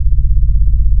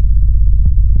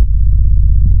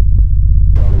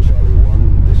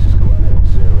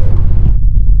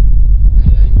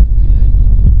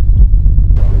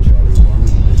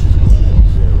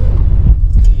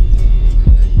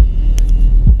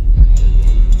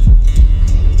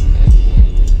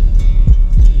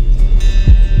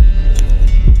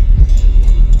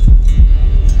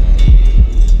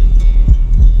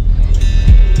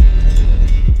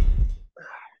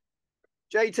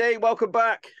JT, welcome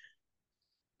back.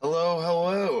 Hello,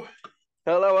 hello.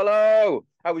 Hello, hello.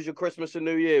 How was your Christmas and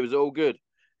New Year? Was it all good?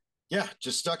 Yeah,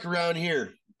 just stuck around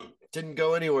here. Didn't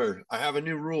go anywhere. I have a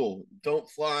new rule. Don't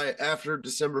fly after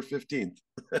December 15th.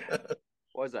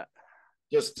 What is that?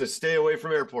 Just to stay away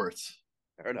from airports.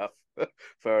 Fair enough.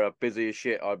 Fair enough. Busy as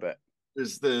shit, I bet.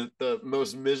 Is the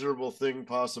most miserable thing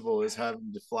possible is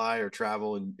having to fly or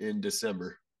travel in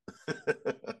December.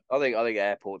 I think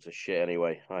airports are shit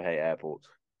anyway. I hate airports.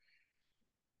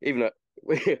 Even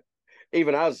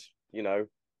even as,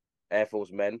 Air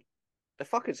Force men, they're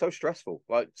fucking so stressful.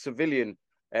 Like civilian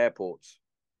airports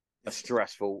are It's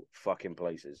stressful fucking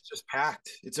places. just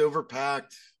packed. It's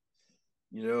overpacked.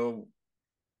 You know,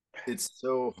 it's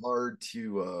so hard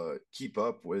to keep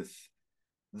up with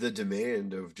the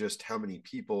demand of just how many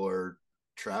people are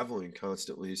traveling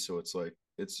constantly. So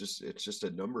it's just a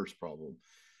numbers problem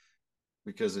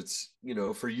because it's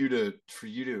for you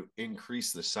to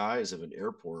increase the size of an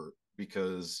airport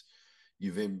because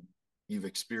you've in you've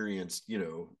experienced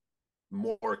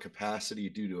more capacity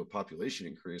due to a population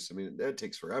increase. I mean, that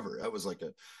takes forever. That was like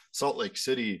a Salt Lake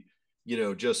City,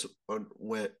 just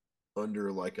went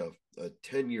under like a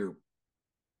 10-year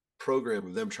program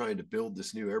of them trying to build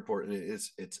this new airport, and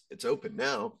it's open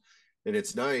now, and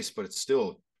it's nice, but it's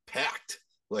still packed.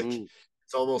 Like Mm.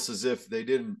 it's almost as if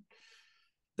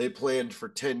they planned for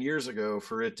 10 years ago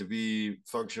for it to be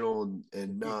functional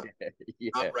and not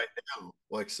Yeah, right now.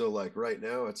 Like right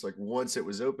now, it's like once it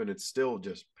was open, it's still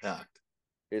just packed.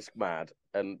 it's mad.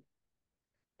 And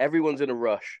everyone's in a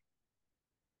rush.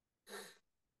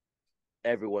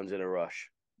 Everyone's in a rush.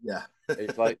 Yeah.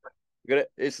 It's like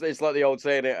it's like the old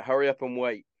saying, it hurry up and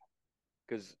wait,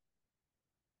 because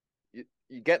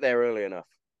you get there early enough.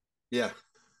 Yeah.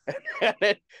 And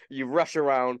then you rush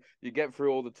around, you get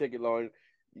through all the ticket line,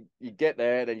 you get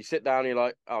there, then you sit down, and you're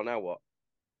like, oh, now what?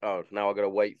 Oh, now I got to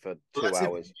wait for Well, two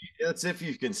hours. that's if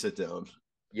you can sit down.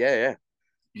 Yeah,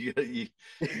 You gotta yeah.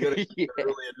 get there Yeah,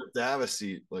 early enough to have a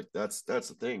seat. Like that's the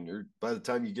thing. By the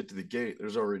time you get to the gate,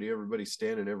 there's already everybody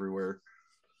standing everywhere.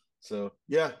 So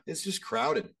yeah, it's just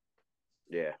crowded.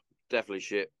 yeah, definitely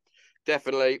shit.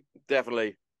 Definitely.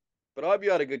 But I hope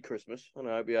you had a good Christmas, and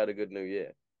I hope you had a good New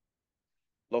Year.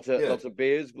 Yeah. Lots of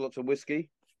beers, lots of whiskey,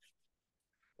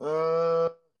 Uh,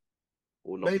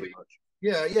 or not maybe. too much.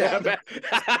 Yeah, yeah.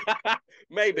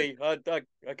 Maybe. I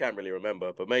can't really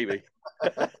remember, but maybe.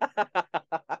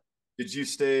 Did you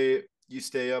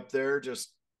stay up there,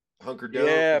 just hunkered down?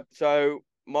 Yeah. So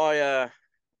my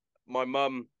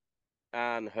mum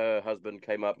and her husband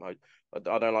came up. I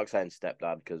don't like saying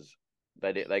stepdad because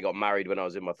they got married when I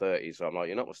was in my 30s. So I'm like,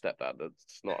 you're not my stepdad.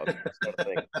 That's not a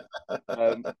thing.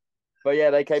 Um, but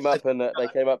yeah, they came up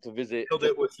to visit Killed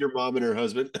just it with your mom and her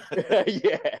husband.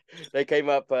 yeah, they came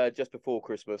up just before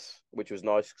Christmas, which was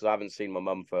nice because I haven't seen my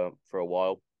mum for a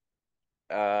while.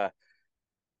 Uh,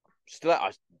 Still,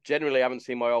 I generally haven't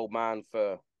seen my old man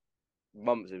for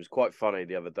months. It was quite funny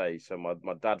the other day. So my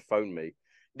dad phoned me.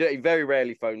 He very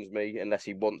rarely phones me unless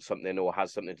he wants something or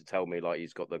has something to tell me, like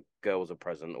he's got the girls a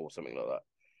present or something like that.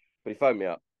 But he phoned me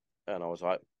up, and I was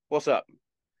like, "What's up?"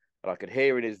 And I could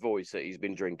hear in his voice that he's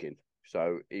been drinking.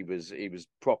 So he was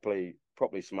properly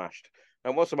smashed.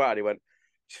 And what's the matter? He went,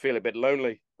 "Just feel a bit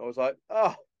lonely." I was like,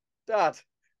 "Oh, Dad,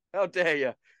 how dare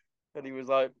you?" And he was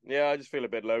like, "Yeah, I just feel a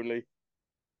bit lonely."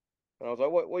 And I was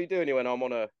like, what are you doing? He went, I'm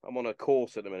on a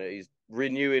course at the minute. He's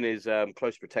renewing his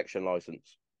close protection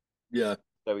license. Yeah.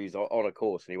 So he's on a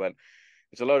course. And he went,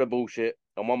 it's a load of bullshit.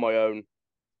 I'm on my own.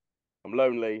 I'm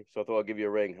lonely. So I thought I'd give you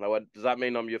a ring. And I went, does that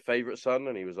mean I'm your favorite son?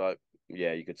 And he was like,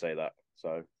 yeah, you could say that.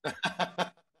 So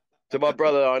to my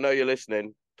brother, I know you're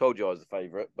listening. Told you I was the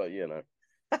favorite, but you know.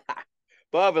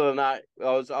 But other than that,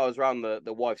 I was around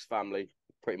the wife's family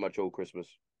pretty much all Christmas.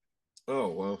 Oh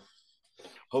well.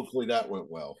 Hopefully that went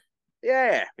well.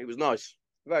 Yeah, it was nice.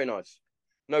 Very nice.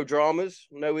 No dramas,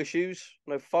 no issues,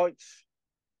 no fights.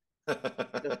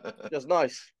 Just just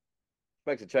nice.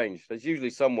 Makes a change. There's usually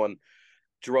someone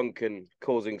drunk and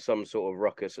causing some sort of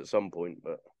ruckus at some point,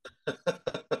 but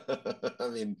I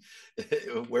mean,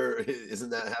 where isn't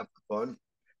that half the fun?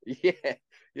 yeah,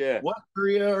 yeah. What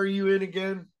area are you in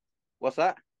again? What's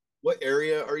that? What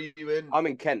area are you in? I'm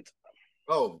in Kent,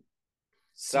 Oh,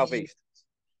 C southeast.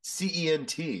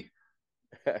 CENT.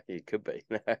 It could be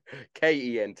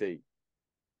Kent.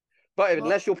 But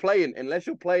unless you're playing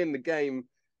the game,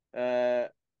 uh,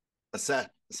 Assassin's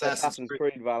Assassin's Creed.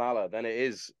 Creed Valhalla, then it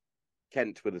is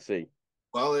Kent with a C.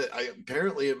 Well,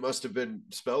 apparently it must have been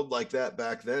spelled like that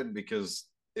back then because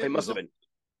It it must was have been.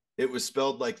 it was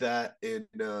spelled like that in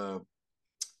the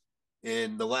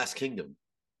Last Kingdom.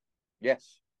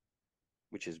 Yes,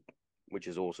 which is which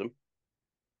is awesome.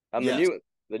 And the Yes. new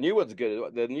The new one's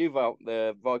good.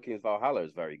 The Vikings Valhalla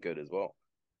is very good as well.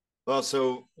 Well,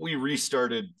 so we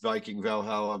restarted Viking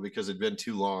Valhalla because it'd been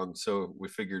too long. So we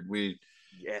figured we'd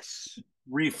Yes.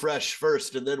 refresh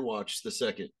first and then watch the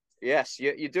second. Yes,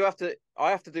 you do have to.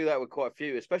 I have to do that with quite a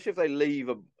few, especially if they leave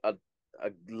a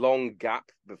long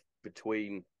gap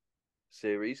between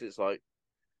series. It's like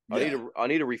Yeah. I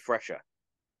need a refresher.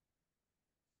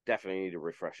 Definitely need a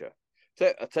refresher.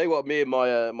 So I tell you what, me and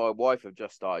my wife have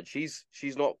just started. She's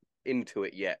not into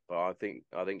it yet, but I think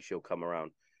she'll come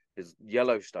around. Is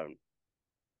Yellowstone.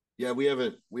 Yeah, we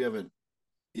haven't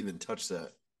even touched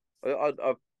that.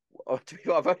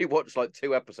 I've only watched like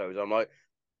 2 episodes. I'm like,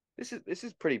 this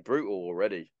is pretty brutal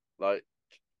already. Like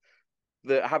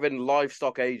the having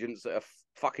livestock agents that are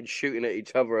fucking shooting at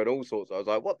each other and all sorts. I was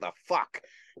like, what the fuck?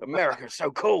 America's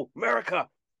so cool, America.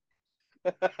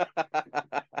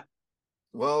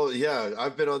 Well, yeah,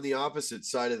 I've been on the opposite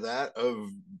side of that, of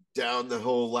down the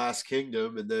whole Last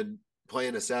Kingdom, and then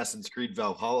playing Assassin's Creed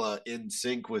Valhalla in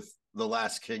sync with the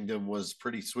Last Kingdom was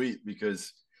pretty sweet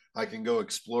because I can go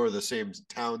explore the same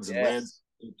towns and Yes.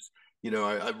 landscapes.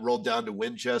 I rolled down to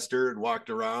Winchester and walked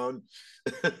around.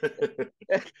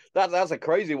 That's a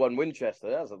crazy one,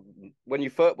 Winchester. When you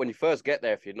first get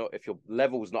there, if your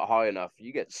level's not high enough,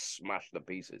 you get smashed to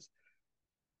pieces.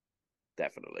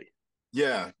 Definitely.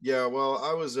 Yeah, yeah. Well,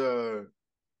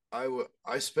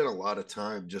 I spent a lot of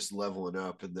time just leveling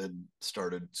up and then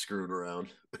started screwing around.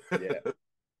 Yeah,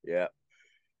 yeah.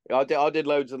 I did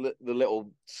loads of the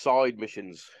little side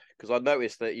missions because I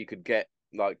noticed that you could get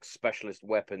like specialist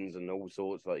weapons and all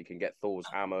sorts. Like you can get Thor's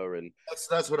hammer and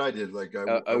That's what I did. Like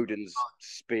I Odin's good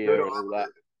spear and all that. armor,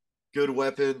 good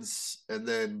weapons, and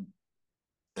then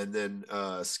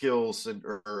skills and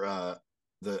or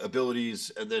the abilities,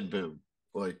 and then boom.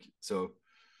 Like so,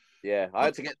 Yeah, I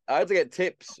had to get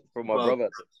tips from my well, brother.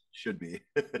 should be.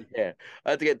 Yeah, I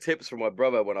had to get tips from my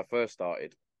brother when I first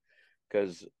started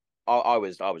because I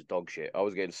was dog shit. I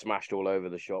was getting smashed all over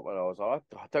the shop, and I was like,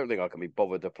 I don't think I can be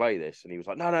bothered to play this. And he was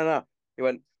like, No, no, no. He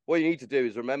went, what you need to do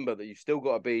is remember that you still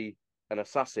got to be an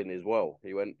assassin as well.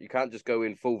 He went, you can't just go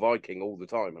in full Viking all the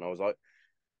time. And I was like,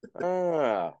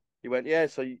 ah. He went, yeah.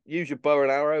 So you use your bow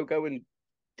and arrow, go and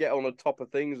get on the top of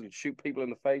things and shoot people in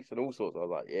the face and all sorts. I was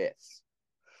like, yes.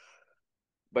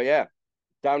 But yeah,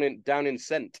 down in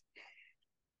Scent.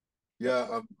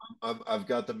 Yeah, I've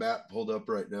got the map pulled up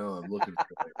right now. I'm looking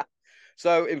for it.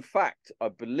 So in fact, I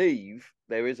believe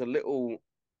there is a little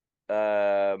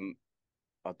I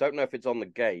don't know if it's on the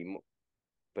game,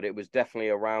 but it was definitely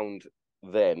around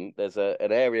then. There's an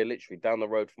area literally down the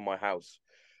road from my house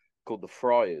called the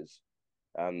Friars,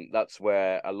 and that's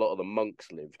where a lot of the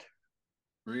monks lived.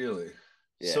 Really?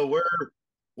 Yeah. So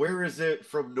where is it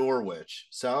from Norwich?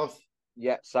 South?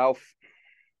 Yeah, south.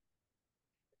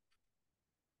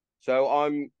 So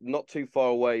I'm not too far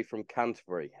away from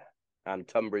Canterbury and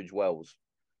Tunbridge Wells.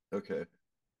 Okay.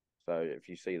 So if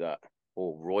you see that,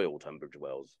 or Royal Tunbridge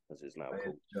Wells, as it's now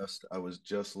called. I was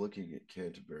just looking at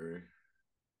Canterbury.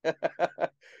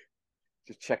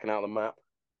 Just checking out the map.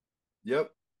 Yep.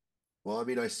 Well, I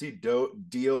mean, I see Deal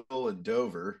and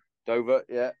Dover. Dover,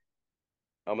 yeah.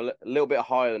 I'm a little bit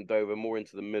higher than Dover, more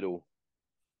into the middle.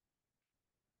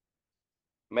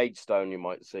 Maidstone, you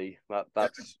might see. Yeah, I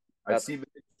That's see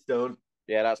Maidstone.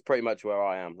 yeah, that's pretty much where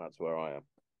I am. That's where I am.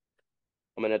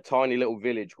 I'm in a tiny little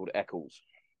village called Eccles.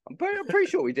 I'm pretty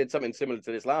sure we did something similar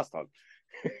to this last time.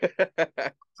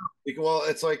 Well,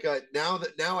 it's like now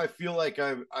I feel like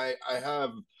I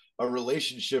have a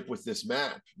relationship with this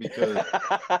map because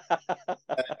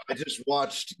I just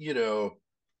watched,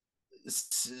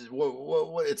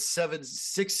 it's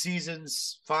 6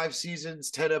 seasons, 5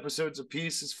 seasons, 10 episodes a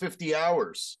piece. It's 50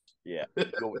 hours. Yeah,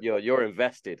 you're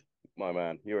invested, my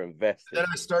man. You're invested. Then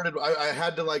I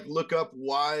had to like look up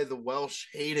why the Welsh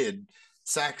hated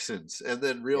Saxons, and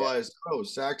then Yeah, realized, oh,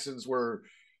 Saxons were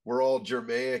all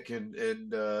Germanic and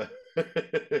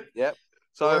yep.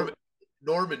 So Norm-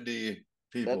 Normandy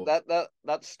people.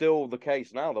 that's still the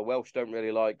case now. The Welsh don't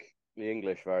really like the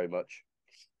English very much,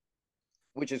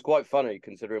 which is quite funny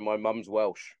considering my mum's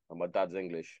Welsh and my dad's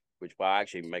English, which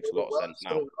actually makes a lot of sense So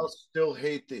now. the Welsh still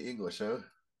hate the English, huh?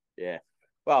 Yeah.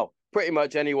 Well, pretty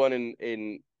much anyone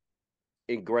in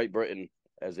Great Britain,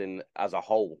 as a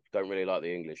whole, don't really like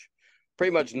the English.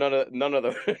 Pretty much none of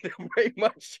the pretty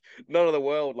much none of the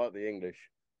world like the English.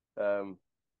 Um,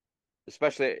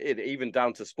 especially even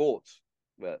down to sports,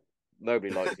 but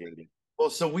nobody likes the English. Well,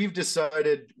 so we've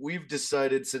decided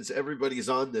since everybody's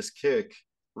on this kick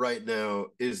right now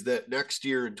is that next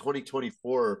year in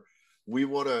 2024 we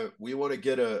want to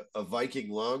get a Viking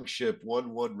longship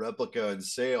 1-1 replica and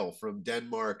sail from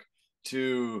Denmark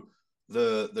to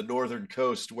the northern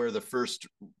coast where the first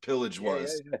pillage Yeah, yeah,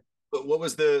 was. yeah. But what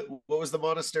was the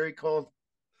monastery called?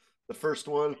 The first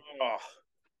one? Oh,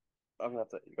 you're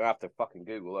gonna have to fucking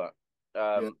Google that.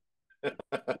 Yeah.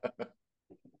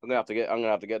 I'm gonna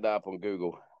have to get that up on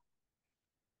Google.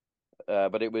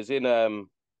 But it was in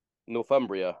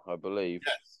Northumbria, I believe.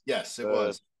 Yes, it Uh,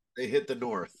 was. They hit the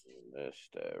north.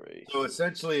 Monastery. So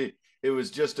essentially, it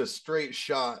was just a straight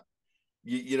shot.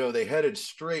 You know, they headed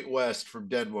straight west from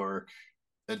Denmark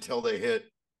until they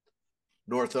hit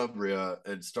Northumbria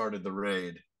and started the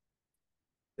raid.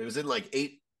 It was in like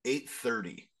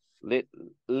 8:30. Lit,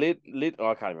 lit. Oh,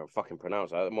 I can't even fucking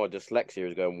pronounce that. My dyslexia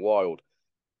is going wild.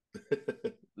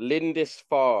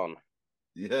 Lindisfarne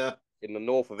Yeah. in the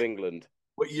north of England.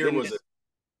 What year was Lindis,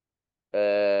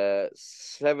 it?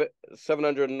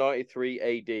 793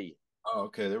 AD. Oh,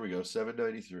 okay. There we go.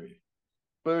 793.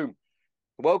 Boom.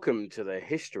 Welcome to the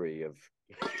history of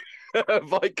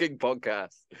Viking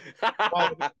podcast.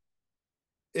 Well,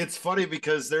 it's funny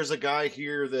because there's a guy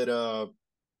here that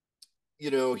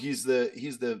he's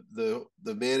the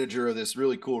manager of this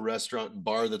really cool restaurant and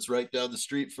bar that's right down the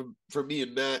street from me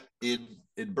and Matt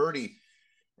in Bernie.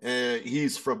 And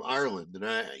he's from Ireland,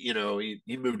 and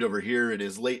he moved over here in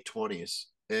his late 20s.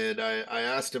 And I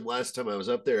asked him last time I was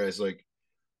up there, I was like,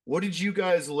 what did you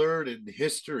guys learn in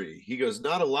history? He goes,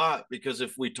 not a lot, because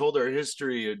if we told our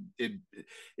history,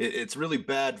 it's really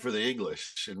bad for the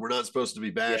English, and we're not supposed to be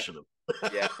Yeah, bashing them.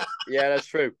 yeah, yeah. That's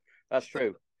true. That's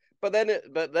true. But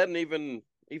then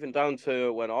even down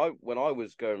to when I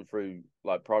was going through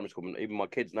like primary school, and even my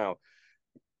kids now,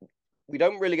 we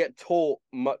don't really get taught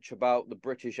much about the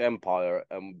British Empire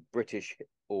and British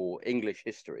or English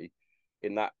history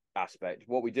in that aspect.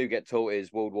 What we do get taught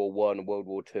is World War One and World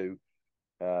War Two,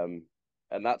 and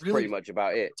that's Really pretty much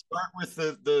about it. start with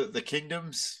the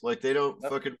kingdoms, like they don't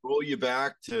Nope. fucking roll you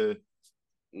back to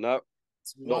No,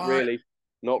 not why. really,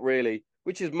 not really.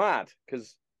 Which is mad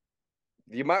because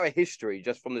the amount of history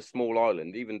just from this small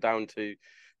island, even down to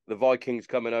the Vikings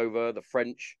coming over, the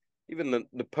French, even the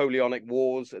Napoleonic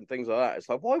Wars and things like that. It's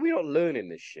like, why are we not learning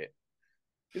this shit?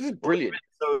 This is Well, brilliant.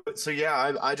 so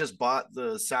yeah, I just bought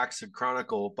the Saxon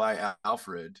Chronicle by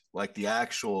Alfred, like the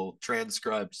actual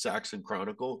transcribed Saxon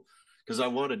Chronicle, because I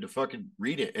wanted to fucking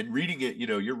read it. And reading it,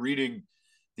 you're reading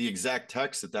the exact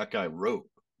text that guy wrote,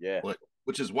 Yeah, like,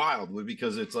 which is wild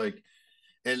because it's like,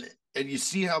 and you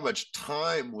see how much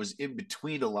time was in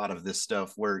between a lot of this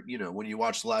stuff. Where when you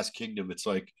watch The Last Kingdom, it's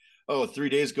like, oh, 3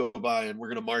 days go by and we're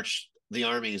gonna march the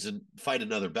armies and fight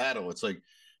another battle. It's like,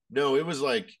 no, it was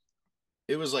like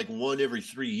one every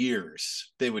 3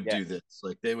 years they would yeah, do this.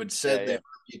 Like they would yeah, send the yeah.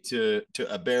 army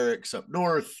to a barracks up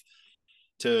north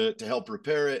to help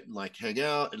repair it and like hang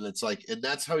out. And it's like, and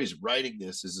that's how he's writing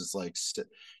this. Is it's like,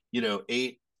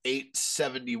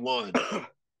 871.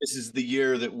 This is the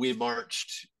year that we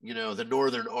marched, the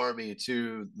Northern Army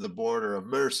to the border of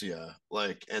Mercia,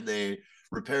 like, and they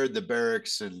repaired the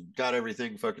barracks and got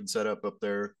everything fucking set up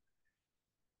there.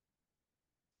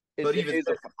 It's But it even is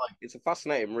then, like, it's a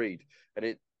fascinating read, and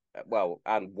it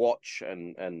and watch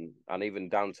and even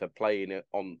down to playing it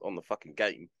on the fucking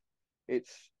game.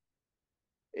 It's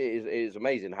it is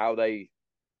amazing how they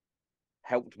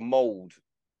helped mold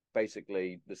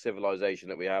basically the civilization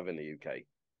that we have in the UK.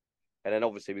 And then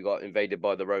obviously we got invaded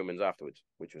by the Romans afterwards,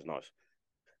 which was nice.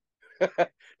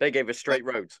 They gave us straight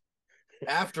roads.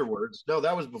 afterwards, no,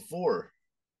 that was before.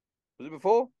 Was it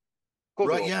before? Of course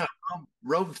it Right, was. yeah.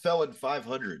 Rome fell in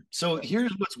 500. So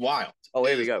here's what's wild Oh,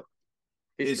 here we is go.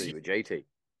 is History with JT.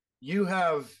 you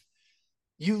have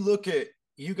you look at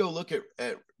you go look at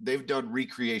they've done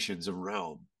recreations of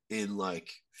Rome in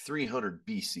like 300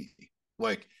 BC.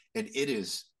 Like, and it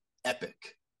is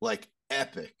epic. Like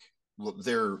epic.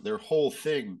 Their whole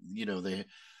thing,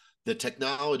 the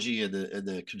technology and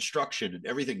the construction and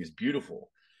everything is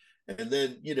beautiful. And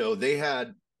then they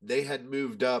had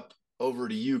moved up over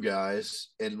to you guys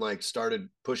and like started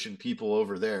pushing people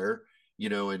over there,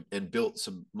 and built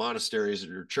some monasteries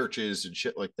or churches and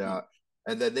shit like Mm. that.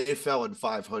 And then they fell in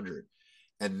 500.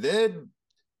 And then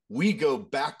we go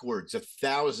backwards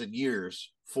 1,000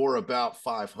 years for about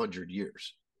 500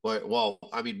 years. Well,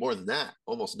 I mean, more than that,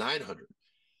 almost 900.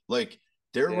 Like,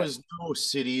 there Yeah. was no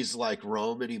cities like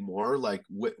Rome anymore. Like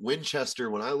Winchester,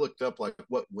 when I looked up like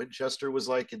what Winchester was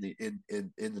like in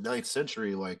the ninth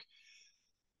century, like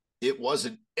it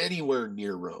wasn't anywhere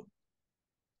near Rome.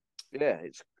 Yeah,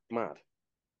 it's mad.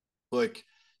 Like,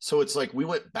 so it's like we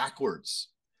went backwards,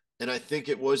 and I think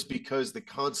it was because the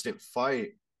constant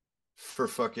fight for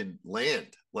fucking land.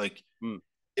 Like, Mm.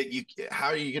 how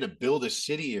are you going to build a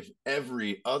city if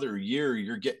every other year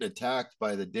you're getting attacked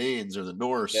by the Danes or the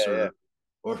Norse Yeah, yeah.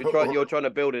 or or, You're trying to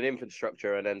build an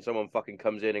infrastructure, and then someone fucking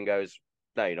comes in and goes,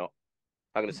 "No, you're not.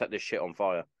 I'm going to set this shit on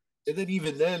fire." and then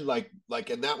even then,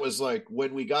 and that was like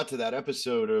when we got to that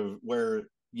episode of where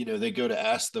they go to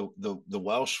ask the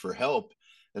Welsh for help,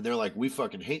 and they're like, "We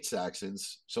fucking hate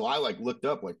Saxons." So I like looked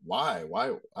up like, why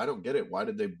I don't get it. Why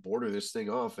did they border this thing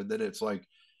off? And then it's like,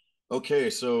 okay,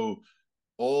 so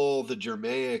all the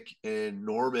Germanic and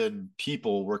Norman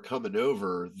people were coming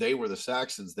over. They were the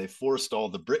Saxons. They forced all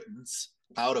the Britons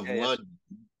out of Yeah. London,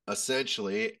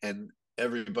 essentially, and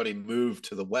everybody moved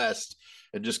to the west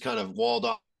and just kind of walled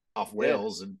off Yeah.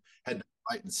 Wales and had to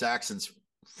fight in Saxons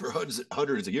for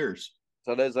hundreds of years.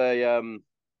 So there's a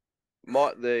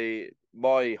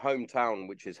my hometown,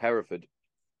 which is Hereford,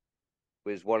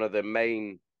 was one of the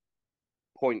main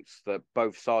points that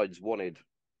both sides wanted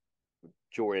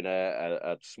during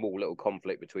a small little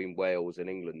conflict between Wales and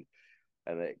England,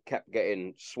 and it kept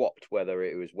getting swapped whether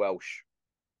it was Welsh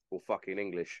or fucking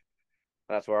English.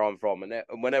 That's where I'm from, and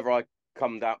whenever I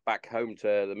come back home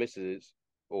to the missus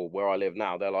or where I live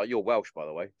now, they're like, "You're Welsh, by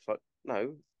the way." It's like,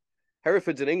 no,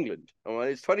 Hereford's in England. I'm like,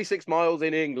 it's 26 miles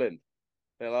in England.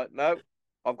 They're like, "No,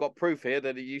 I've got proof here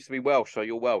that it used to be Welsh, so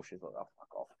you're Welsh." It's like, oh,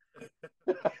 fuck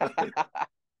off.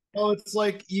 Well, it's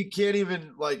like you can't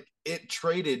even like it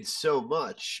traded so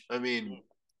much. I mean,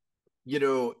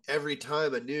 every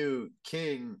time a new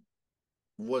king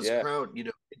was Yeah, crowned,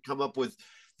 they'd come up with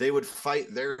they would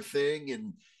fight their thing,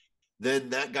 and then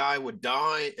that guy would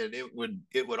die, and it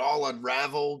would all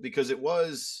unravel because it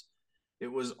was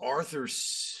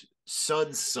Arthur's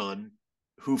son's son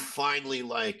who finally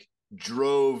like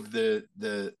drove the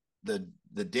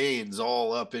Danes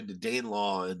all up into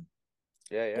Danelaw and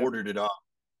yeah. bordered it off,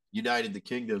 united the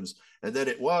kingdoms, and then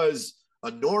it was a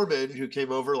Norman who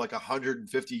came over like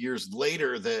 150 years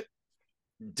later that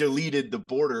deleted the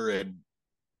border and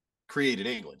created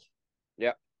England.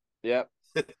 Yeah, yeah.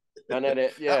 And then and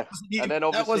then that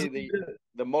obviously wasn't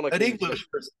the an monarchy, English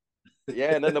person.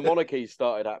 yeah, and then the monarchy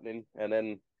started happening, and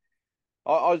then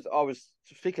I was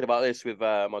speaking about this with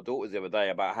my daughters the other day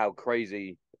about how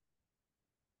crazy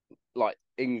like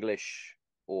English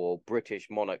or British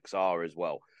monarchs are as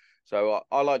well. So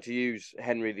I like to use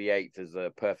Henry VIII as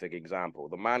a perfect example.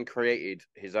 The man created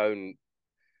his own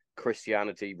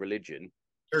Christianity religion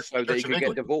so that he Church of could get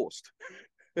England. divorced.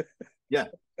 Yeah,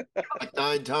 like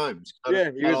 9 times.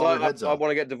 Yeah, he cut was all their like, heads I off.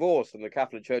 want to get divorced. And the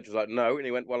Catholic Church was like, no. And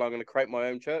he went, well, I'm going to create my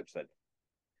own church then.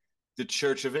 The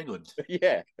Church of England.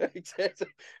 Yeah.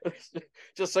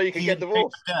 Just so you can Tea get and cake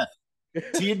divorced. of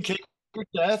death. Tea and cake of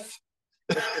death.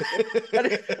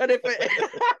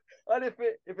 and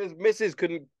if his missus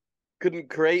couldn't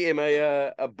create him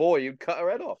a boy, you'd cut her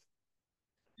head off.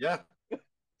 Yeah.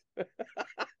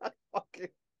 Fucking,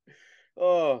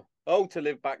 oh, to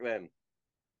live back then.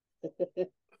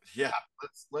 Yeah.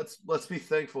 Let's be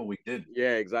thankful we did.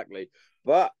 Yeah, exactly.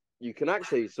 But you can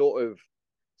actually sort of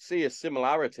see a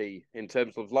similarity in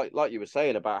terms of like you were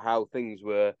saying about how things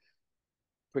were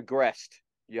progressed.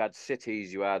 You had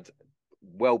cities, you had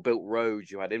well built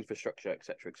roads, you had infrastructure,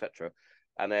 etc., etc.,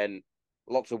 and then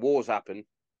lots of wars happen,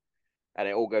 and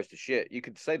it all goes to shit. You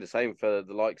could say the same for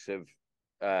the likes of,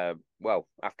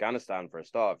 Afghanistan for a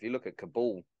start. If you look at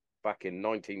Kabul back in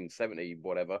 1970,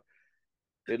 whatever,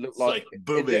 it looked It's like like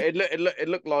booming. it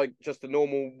looked like just a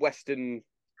normal Western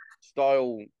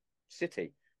style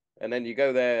city, and then you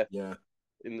go there Yeah.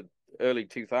 in the early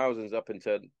 2000s up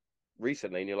into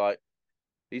recently, and you're like,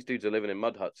 these dudes are living in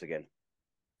mud huts again.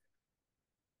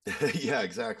 Yeah,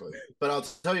 exactly. But I'll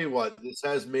tell you what, this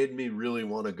has made me really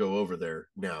want to go over there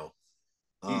now.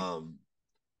 Mm. Um,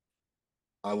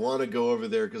 I want to go over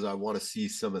there because I want to see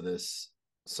some of this,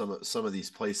 some of these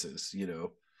places.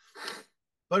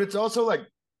 But it's also like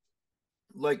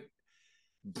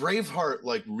Braveheart,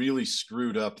 like really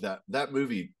screwed up that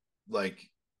movie. Like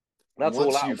That's all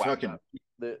once out you of whack. fucking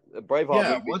The Braveheart yeah,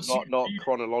 movie's once you not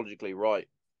chronologically right.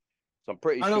 So I'm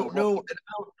pretty I sure don't know, and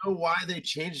I don't know why they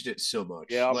changed it so much.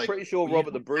 Yeah, I'm Like pretty sure you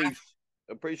Robert the don't have Bruce.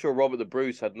 I'm pretty sure Robert the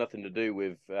Bruce had nothing to do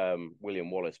with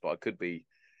William Wallace, but I could be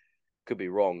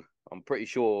wrong. I'm pretty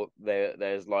sure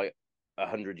there's like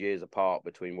 100 years apart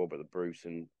between Robert the Bruce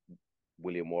and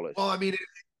William Wallace. well, I mean,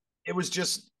 it was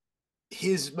just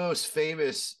his most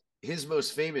famous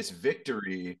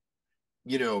victory,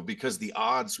 because the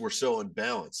odds were so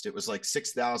unbalanced. It was like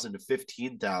 6,000 to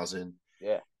 15,000,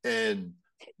 Yeah, and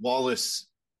Wallace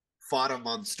fought him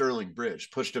on Sterling Bridge,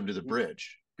 pushed him to the mm-hmm.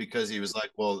 bridge because he was like,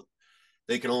 well,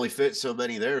 they can only fit so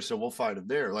many there, so we'll fight him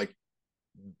there. Like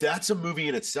that's a movie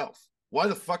in itself. Why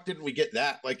the fuck didn't we get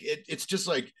that? Like it's just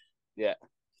like Yeah.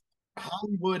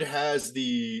 Hollywood has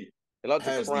the They like to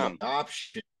has the cram.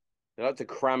 option. They like to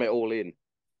cram it all in.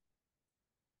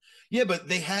 Yeah, but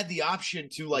they had the option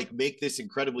to like make this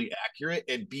incredibly accurate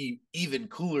and be even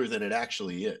cooler than it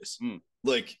actually is. Mm.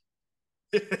 Like,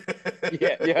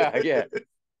 Yeah.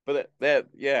 But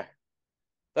yeah,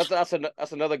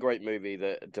 that's another great movie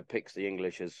that depicts the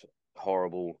English as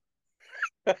horrible.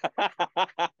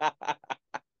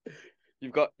 You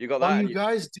got well, that. you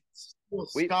guys did steal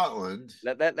We Scotland.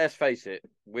 let's face it,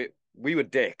 we were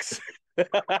dicks.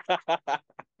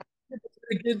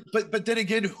 Again, but then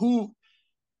again, who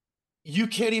you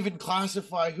can't even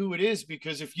classify who it is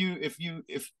because if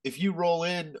you roll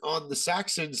in on the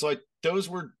Saxons, like those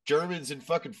were Germans and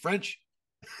fucking French.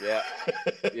 Yeah,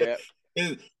 yeah.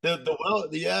 Yeah,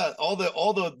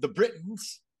 all the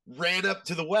Britons ran up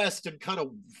to the west and kind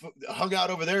of hung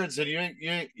out over there and said, you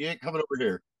ain't coming over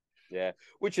here. Yeah,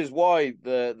 which is why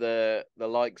the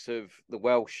likes of the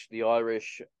Welsh, the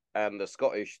Irish, and the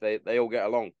Scottish they all get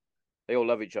along. They all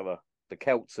love each other. The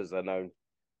Celts, as they're known,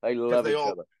 they Because love they each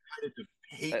all other.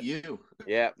 hate you.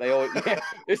 Yeah, they all. Yeah,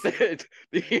 it's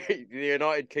the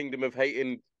United Kingdom of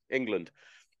hating England,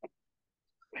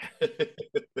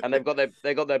 and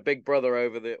they got their big brother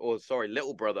over the, or sorry,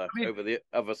 little brother I mean, over the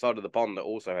other side of the pond that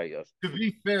also hate us. to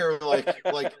be fair, like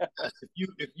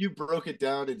if you broke it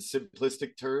down in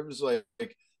simplistic terms, like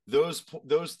those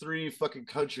three fucking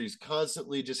countries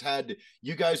constantly just had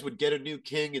you guys would get a new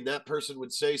king and that person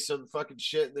would say some fucking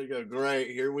shit and they go,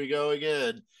 great, here we go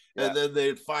again. Yeah, And then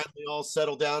they'd finally all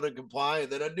settle down and comply, and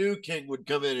then a new king would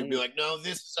come in and be mm. like, no,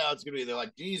 this is how it's gonna be. They're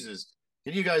like, Jesus,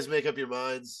 can you guys make up your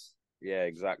minds? Yeah,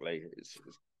 exactly.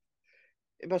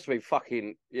 It must have been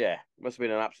fucking yeah. It must have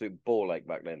been an absolute ball ache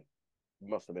back then. It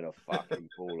must have been a fucking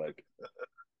ball ache.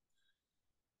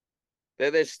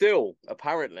 There's still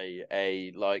apparently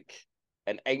a like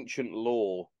an ancient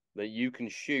law that you can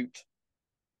shoot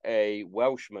a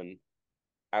Welshman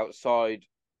outside.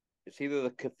 It's either the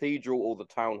cathedral or the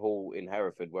town hall in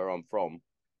Hereford, where I'm from,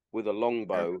 with a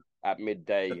longbow at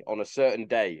midday on a certain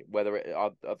day.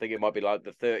 I think it might be like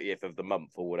the 30th of the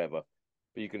month or whatever.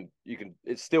 But you can.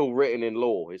 It's still written in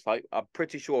law. It's like I'm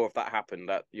pretty sure if that happened,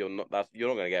 that you're not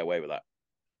going to get away with that.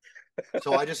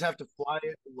 So I just have to fly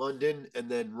into London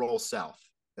and then roll south,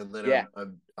 and then Yeah,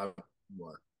 I'm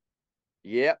more.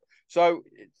 yeah. So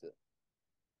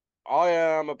I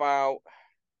am about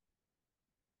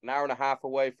an hour and a half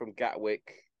away from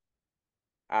Gatwick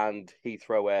and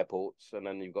Heathrow airports, and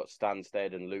then you've got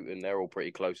Stansted and Luton. They're all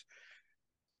pretty close.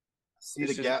 See the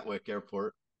It's just Gatwick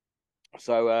airport.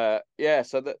 so yeah.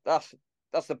 So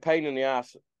that's the pain in the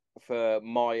ass for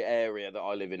my area that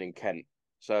I live in Kent.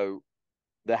 So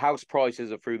the house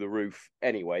prices are through the roof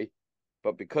anyway,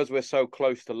 but because we're so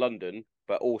close to London,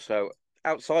 but also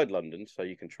outside London, so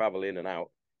you can travel in and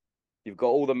out. You've got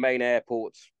all the main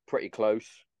airports pretty close.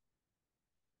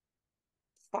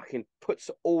 Fucking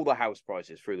puts all the house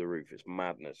prices through the roof. It's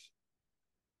madness.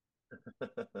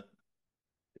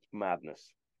 It's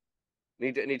madness.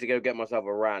 Need to go get myself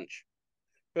a ranch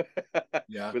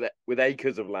Yeah, with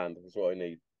acres of land. That's what I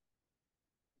need.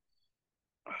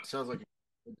 sounds like a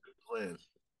good plan.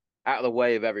 Out of the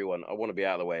way of everyone. I want to be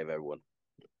out of the way of everyone.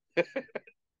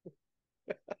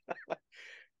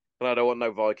 And I don't want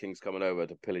no Vikings coming over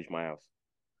to pillage my house.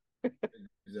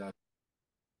 Exactly.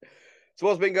 So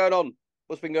what's been going on?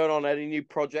 What's been going on? Any new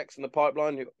projects in the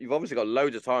pipeline? You've obviously got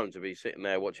loads of time to be sitting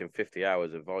there watching 50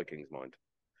 hours of Vikings, mind.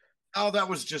 Oh, that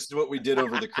was just what we did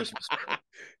over the Christmas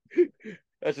break.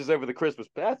 That's just over the Christmas.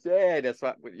 That's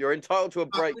right. You're entitled to a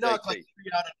break, We knocked JT. like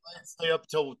 3 out of night, stay up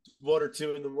till 1 or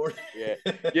 2 in the morning. Yeah,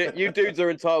 you dudes are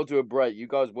entitled to a break. You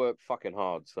guys work fucking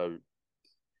hard, so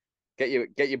get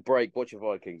your break. Watch your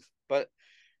Vikings. But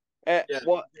Yeah.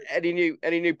 what any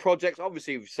new projects?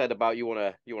 Obviously, you've said about you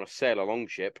wanna sail a long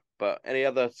ship, but any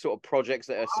other sort of projects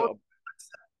that are sort of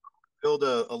Build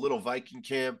a little Viking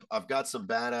camp. I've got some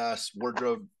badass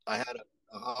wardrobe. I had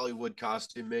a Hollywood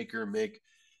costume maker make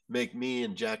me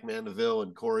and Jack Mandeville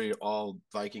and Corey all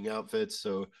Viking outfits,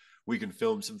 so we can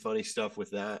film some funny stuff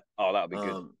with that. oh that'll be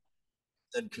good.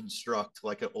 And construct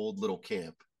like an old little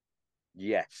camp.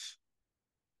 Yes,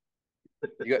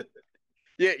 you got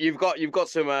yeah you've got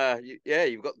some yeah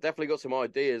you've got definitely got some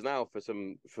ideas now for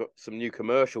some new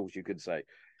commercials. You could say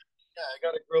Yeah, I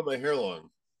gotta grow my hair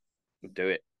long. do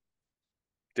it,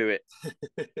 do it.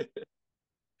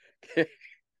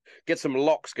 Get some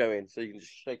locks going so you can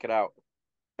just shake it out.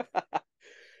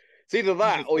 It's either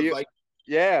that or you,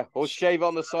 yeah, or shave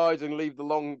on the sides and leave the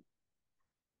long,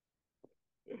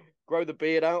 grow the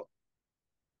beard out.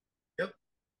 Yep,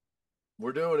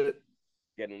 we're doing it.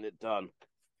 Getting it done.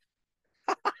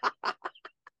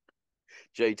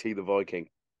 JT the Viking.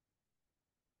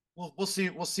 We'll see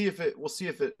if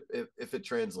it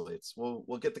translates.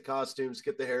 We'll get the costumes,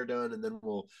 get the hair done, and then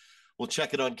we'll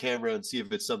check it on camera and see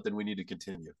if it's something we need to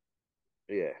continue.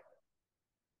 Yeah.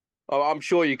 Oh, I'm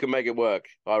sure you can make it work.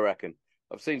 I reckon.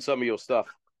 I've seen some of your stuff.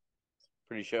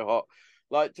 Pretty sure hot.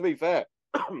 Like, to be fair,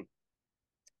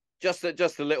 just a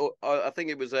little. I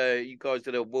think it was you guys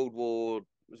did a World War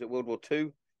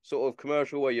Two sort of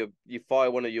commercial where you fire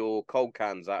one of your cold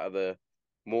cans out of the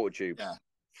mortar tube. Yeah.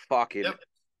 Fucking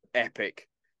epic.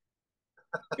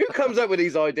 Who comes up with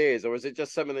these ideas, or is it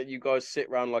just something that you guys sit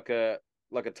around like a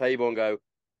table and go,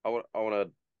 I want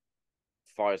to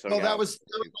fire something Well, that out? was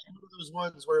like one of those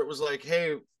ones where it was like,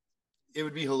 hey, it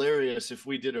would be hilarious if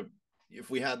we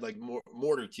had like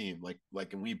mortar team,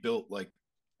 and we built like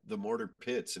the mortar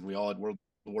pits and we all had World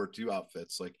War II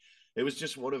outfits. Like it was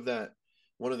just one of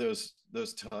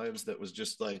those times that was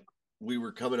just like we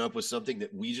were coming up with something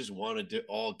that we just wanted to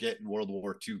all get in World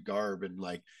War II garb and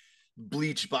like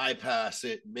bleach bypass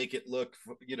it, make it look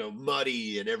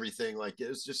muddy and everything. Like it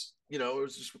was just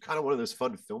kind of one of those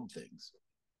fun film things.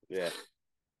 Yeah.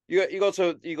 You got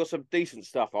some decent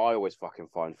stuff I always fucking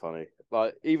find funny.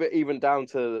 Like even down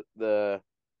to the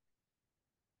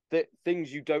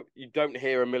things you don't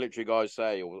hear a military guy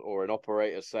say or an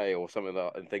operator say or something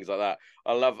like that, and things like that.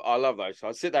 I love those. So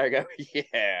I sit there and go,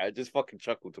 yeah, I just fucking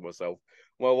chuckle to myself.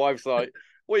 My wife's like,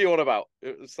 what are you on about?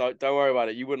 It's like, don't worry about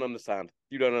it. You wouldn't understand.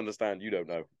 You don't understand. You don't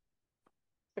know.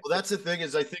 Well, that's the thing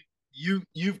is I think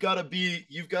you've got to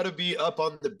be up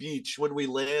on the beach when we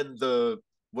land the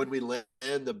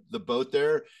boat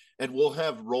there, and we'll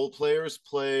have role players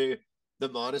play the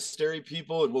monastery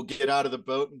people, and we'll get out of the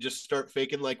boat and just start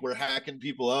faking like we're hacking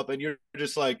people up, and you're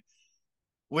just like,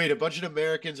 wait, a bunch of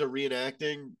Americans are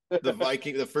reenacting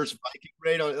the first Viking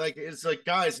raid on, like, it's like,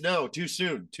 guys, no, too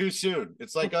soon.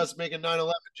 It's like us making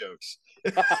 9/11 jokes.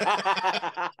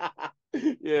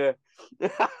 Yeah.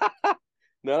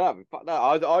 No,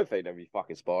 I think that'd be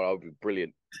fucking spot. That would be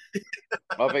brilliant.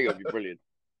 I think it would be brilliant.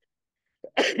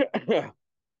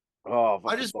 Oh,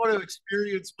 I just want to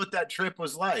experience what that trip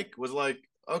was like.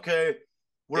 Okay,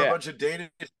 we're a bunch of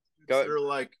Danish that are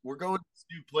like, we're going to this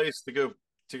new place to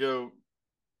go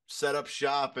set up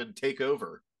shop and take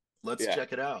over. Let's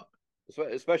check it out.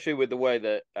 Especially with the way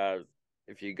that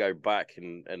if you go back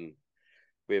and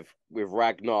with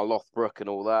Ragnar Lothbrok and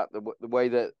all that, the way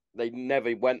that they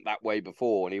never went that way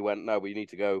before, and he went, no, we need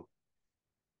to go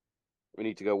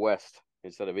west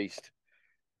instead of east,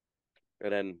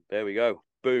 and then there we go,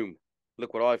 boom,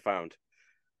 look what I found,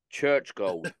 church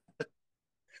gold.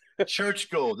 Church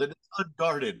gold, and it's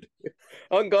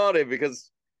unguarded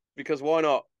because why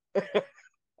not?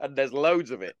 And there's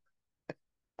loads of it.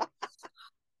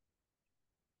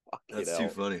 That's too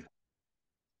funny.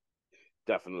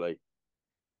 Definitely.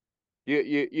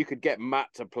 You could get Matt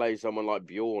to play someone like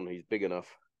Bjorn. He's big enough.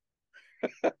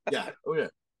 Yeah. Oh yeah.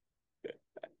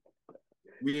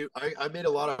 I made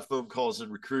a lot of phone calls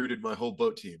and recruited my whole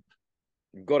boat team.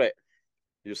 Got it.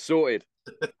 You're sorted.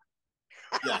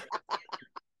 Yeah.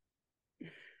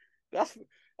 That's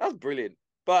brilliant.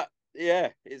 But yeah,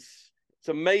 it's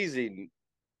amazing.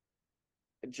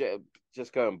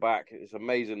 Just going back, it's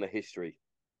amazing the history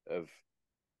of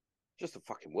just the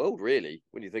fucking world, really,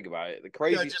 when you think about it. The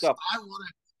crazy stuff. I want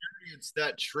to experience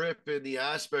that trip in the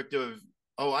aspect of,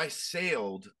 I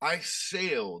sailed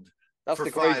That's for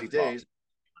the crazy 5 days,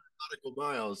 nautical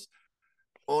miles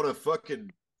on a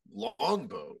fucking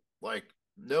longboat. Like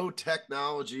no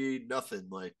technology, nothing.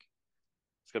 Like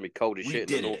it's gonna be cold as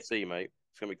shit in the North Sea, mate.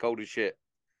 It's gonna be cold as shit.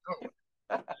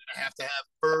 I have to have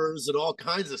furs and all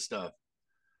kinds of stuff.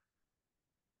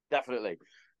 Definitely,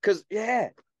 because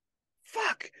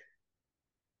fuck.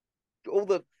 All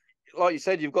the, like you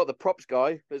said, you've got the props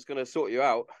guy that's going to sort you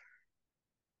out.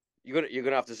 You're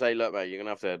gonna have to say, look, mate, you're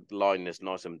gonna have to line this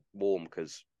nice and warm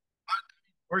because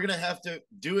we're gonna have to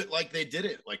do it like they did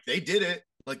it. Like they did it.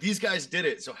 Like these guys did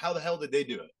it. So how the hell did they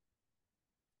do it?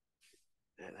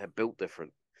 They're built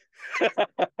different.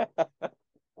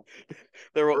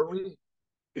 They're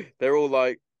all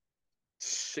like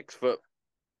 6 foot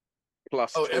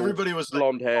plus. Oh, everybody was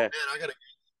blonde hair. Oh, man, I gotta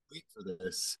wait for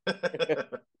this.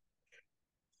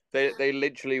 They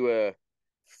literally were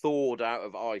thawed out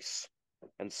of ice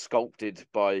and sculpted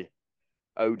by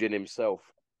Odin himself.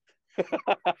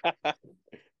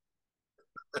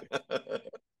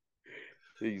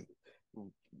 These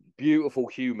beautiful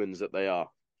humans that they are.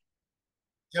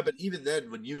 Yeah, but even then,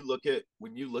 when you look at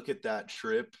that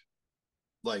trip,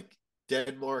 like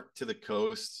Denmark to the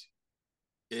coast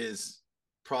is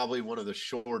probably one of the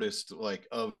shortest, like,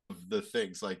 of the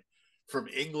things. Like from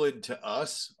England to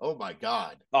us, oh my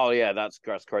god. Oh yeah, that's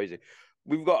crazy.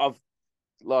 We've got a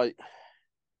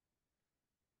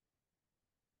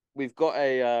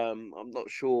I'm not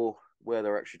sure where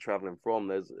they're actually traveling from.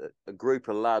 There's a group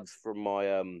of lads from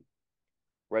my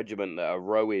regiment that are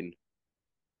rowing.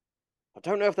 I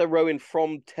don't know if they're rowing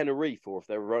from Tenerife or if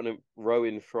they're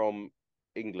rowing from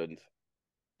England.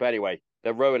 But anyway,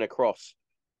 they're rowing across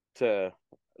to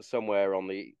somewhere on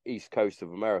the east coast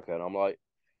of America, and I'm like,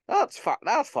 that's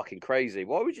fucking crazy.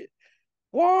 Why would you?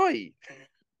 Why?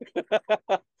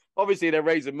 Obviously, they're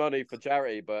raising money for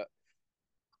charity, but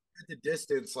at the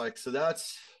distance, like so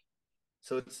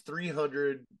it's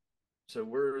 300. So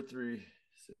we're 3, 6,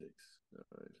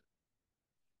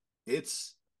 9.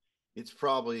 It's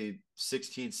probably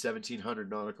 1,700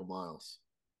 nautical miles,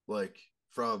 like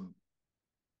from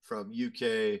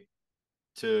UK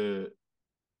to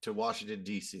Washington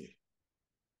D.C.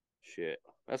 shit,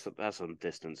 that's some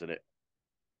distance, isn't it?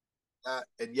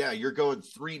 And yeah, you're going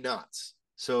 3 knots.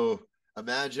 So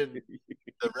imagine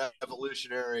the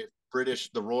revolutionary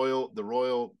British, the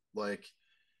royal like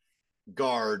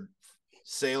guard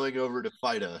sailing over to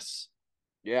fight us.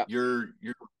 Yeah, You're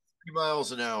 3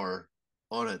 miles an hour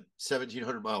on a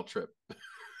 1,700-mile trip.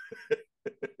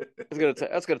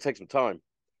 that's gonna take some time.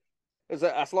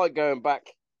 That's like going back,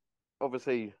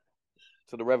 obviously,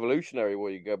 to the Revolutionary War.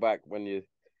 You go back when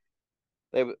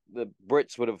the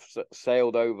Brits would have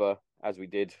sailed over as we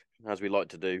did, as we like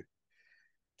to do,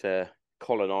 to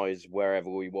colonize wherever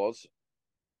we was,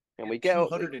 and we get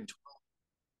 212.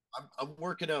 I'm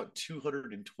working out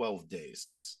 212 days.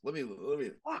 Let me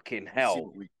fucking see hell.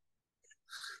 what we.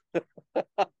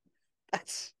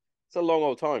 That's it's a long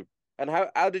old time. And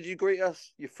how did you greet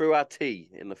us? You threw our tea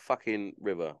in the fucking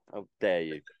river. How dare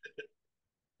you?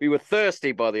 We were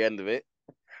thirsty by the end of it.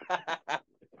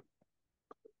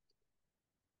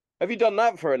 Have you done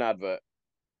that for an advert?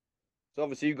 So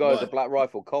obviously you guys are What? Black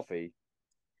Rifle Coffee,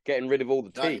 getting rid of all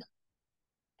the Not tea. yet.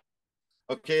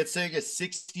 Okay, it's saying a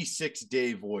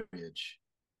 66-day voyage.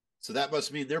 So that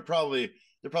must mean they're probably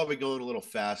going a little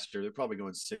faster. They're probably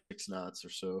going 6 knots or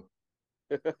so.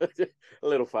 A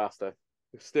little faster.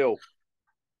 Still,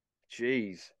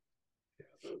 jeez,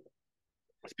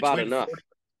 it's bad Between enough. 40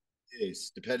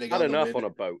 days, depending Bad on the enough wind. on a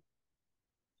boat.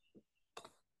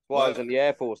 Well, I was in What? the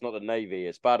Air Force, not the Navy.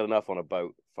 It's bad enough on a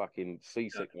boat. Fucking Yeah.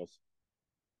 seasickness.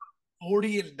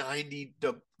 40 to 90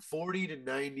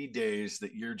 days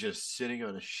that you're just sitting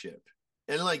on a ship.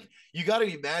 And like you got to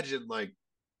imagine like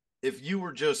if you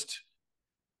were just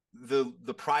the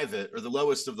private or the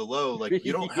lowest of the low, like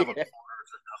you don't have a Yeah.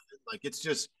 like it's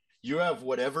just you have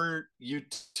whatever you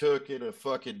took in a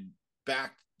fucking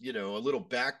back, a little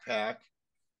backpack.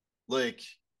 Like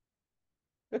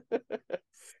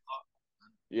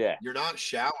Yeah. you're not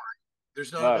showering.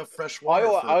 There's not No. enough fresh I water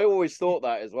for. I always thought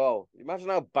that as well. Imagine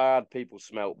how bad people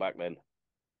smelt back then.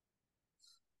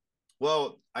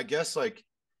 Well, I guess like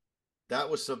that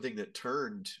was something that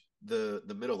turned the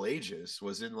Middle Ages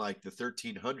was in like the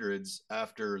 1300s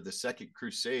after the Second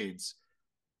Crusades.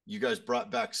 You guys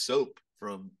brought back soap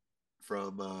from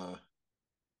uh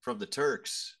from the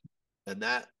Turks, and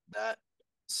that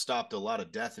stopped a lot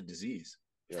of death and disease.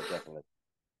 Yeah, definitely.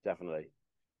 Definitely.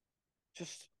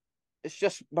 Just it's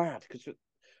just mad because I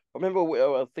remember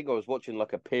I think I was watching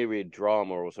like a period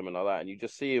drama or something like that, and you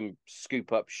just see him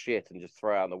scoop up shit and just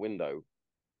throw it out the window,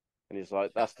 and he's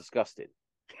like, "That's disgusting."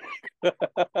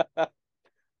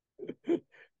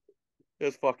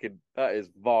 That is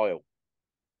vile.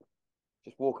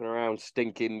 Just walking around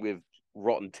stinking with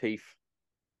rotten teeth.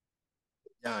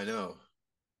 Yeah, I know.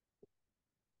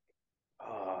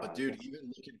 But Oh, dude,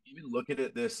 even looking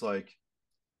at this, like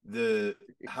the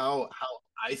how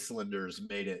Icelanders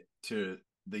made it to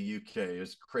the UK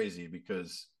is crazy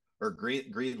because or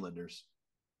Greenlanders,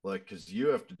 like because you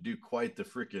have to do quite the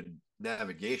freaking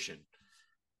navigation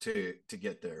to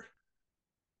get there.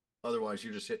 Otherwise,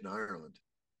 you're just hitting Ireland.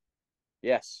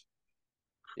 yes,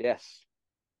 yes,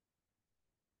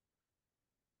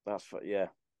 yeah.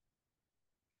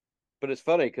 But it's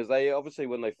funny because they obviously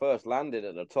when they first landed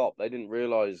at the top, they didn't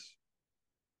realize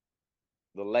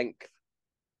the length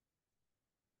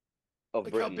of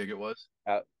Like how Britain. big it was.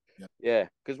 Uh, Yeah. yeah,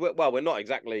 because we're not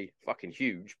exactly fucking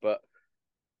huge, but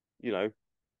you know,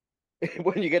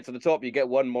 when you get to the top, you get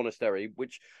one monastery.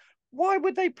 Which, why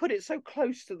would they put it so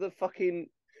close to the fucking?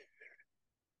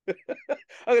 I'm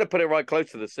gonna put it right close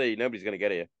to the sea. Nobody's gonna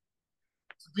get here.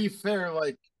 To be fair,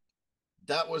 like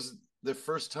that was the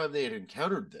first time they had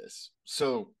encountered this.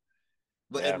 So,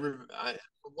 Yeah, from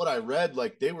what I read,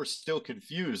 like they were still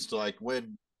confused. Like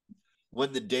when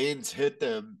the Danes hit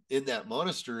them in that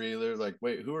monastery, they're like,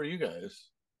 "Wait, who are you guys?"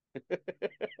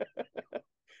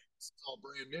 It's all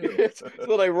brand new.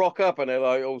 so they rock up and they're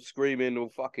like all screaming, all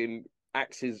fucking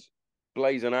axes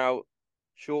blazing out,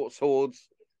 short swords,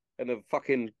 and a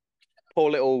fucking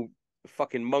poor little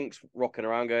fucking monks rocking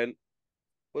around going,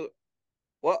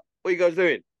 what are you guys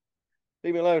doing?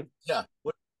 Leave me alone. Yeah.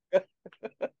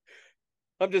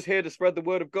 I'm just here to spread the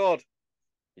word of God.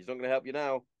 He's not going to help you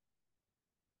now.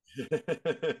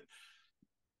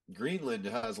 Greenland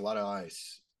has a lot of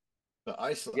ice, but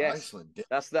Yes, Iceland,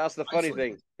 that's the funny Iceland.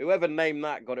 thing. Whoever named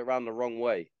that got it round the wrong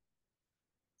way.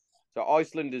 So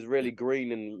Iceland is really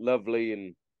green and lovely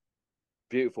and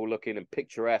beautiful looking and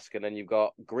picturesque, and then you've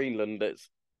got Greenland that's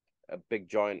a big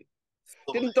giant.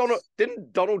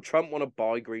 Didn't Donald Trump want to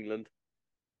buy Greenland?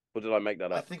 Or did I make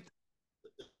that I up? think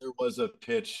there was a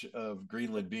pitch of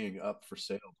Greenland being up for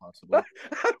sale, possibly.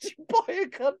 How do you buy a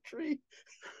country?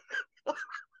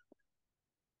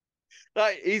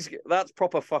 That's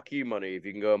proper fuck you money if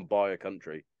you can go and buy a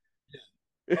country.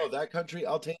 Oh, that country,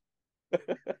 I'll take.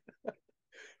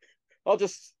 I'll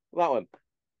just that one.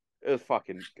 It was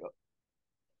fucking.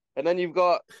 And then you've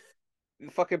got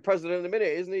the fucking president in a minute,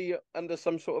 isn't he under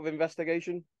some sort of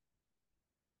investigation?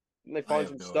 Didn't they I find have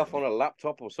some no stuff on idea. a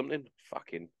laptop or something?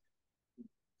 Fucking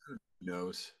Who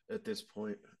knows at this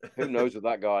point? who knows with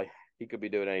that guy? He could be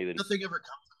doing anything. Nothing ever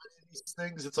comes of any of these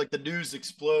things. It's like the news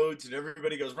explodes and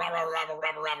everybody goes rabble, rabble,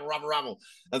 rabble, rabble, rabble, rabble,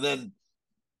 and then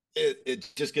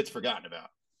it just gets forgotten about.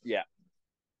 Yeah,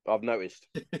 I've noticed.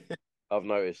 I've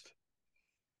noticed.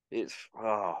 It's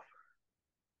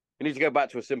we need to go back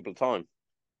to a simpler time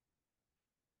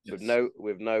Yes.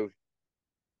 with no.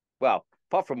 Well,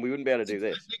 apart from we wouldn't be able to do I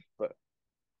this, but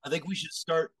think we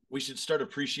should start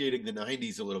appreciating the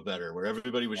 '90s a little better, where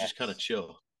everybody was just kind of yes,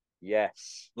 chill.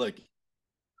 yes, Like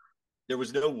there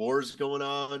was no wars going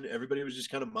on. Everybody was just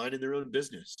kind of minding their own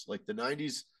business. Like the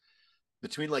 '90s,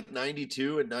 between like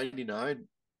 '92 and '99,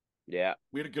 yeah,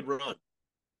 we had a good run.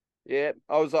 yeah.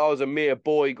 I was a mere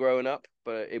boy growing up,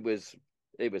 but it was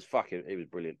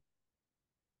brilliant.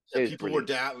 Yeah, It was people were brilliant.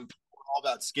 down. People were all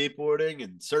about skateboarding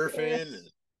and surfing and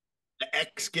Yes, the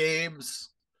X Games.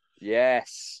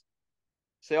 yes.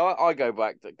 See, I go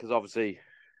back because obviously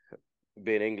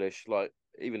being English, like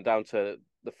even down to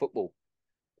the football,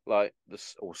 like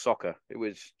or soccer, it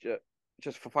was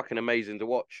just fucking amazing to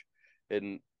watch.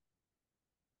 And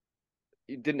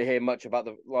you didn't hear much about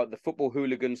the football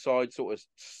hooligan side sort of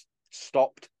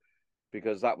stopped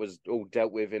because that was all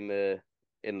dealt with in the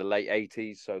late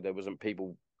 80s, so there wasn't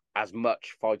people as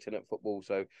much fighting at football,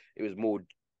 so it was more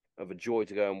of a joy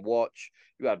to go and watch.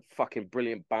 You had fucking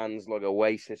brilliant bands like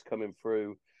Oasis coming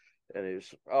through, and it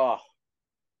was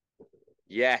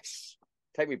yes,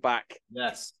 take me back.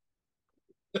 Yes.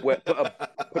 Put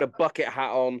a bucket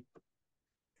hat on,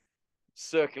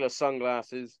 circular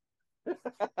sunglasses.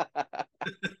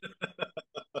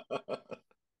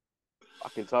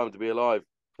 Fucking time to be alive.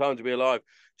 Time to be alive.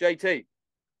 JT,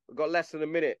 we've got less than a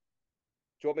minute.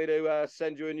 Do you want me to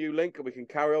send you a new link and we can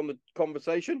carry on the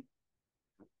conversation?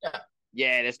 Yeah.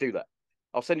 Yeah, let's do that.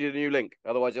 I'll send you the new link.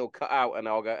 Otherwise, it'll cut out and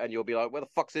I'll go and you'll be like, "Where the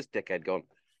fuck's this dickhead gone?"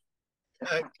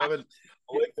 Coming.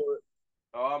 I'll wait for it.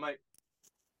 Oh, mate.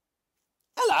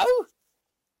 Hello.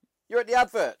 You're at the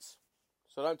adverts,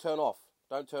 so don't turn off.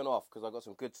 Don't turn off because I've got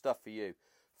some good stuff for you.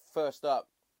 First up,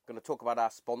 I'm going to talk about our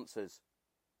sponsors.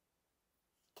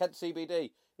 Kent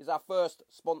CBD is our first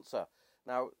sponsor.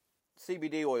 Now,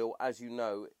 CBD oil, as you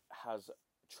know, has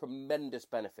tremendous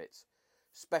benefits,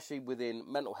 especially within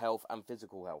mental health and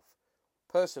physical health.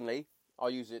 Personally, I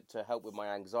use it to help with my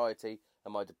anxiety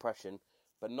and my depression,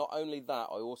 but not only that,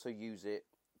 I also use it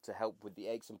to help with the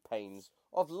aches and pains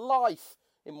of life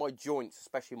in my joints,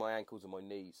 especially my ankles and my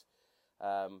knees.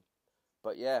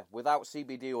 But yeah, without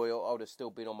CBD oil, I would have still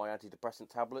been on my antidepressant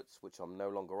tablets, which I'm no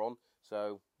longer on.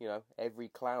 So, every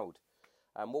cloud.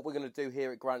 And what we're going to do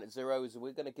here at Granite Zero is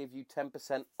we're going to give you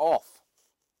 10% off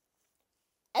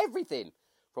everything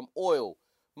from oil,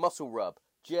 muscle rub,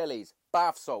 jellies,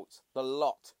 bath salts, the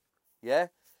lot. Yeah?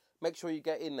 Make sure you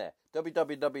get in there.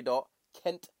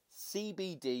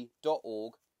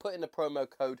 www.kentcbd.org. Put in the promo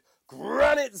code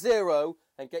GRANITE0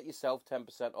 and get yourself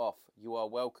 10% off. You are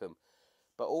welcome.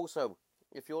 But also,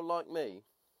 if you're like me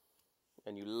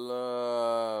and you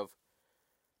love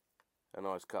a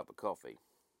nice cup of coffee.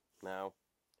 Now,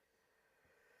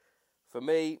 for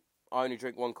me, I only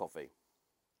drink one coffee,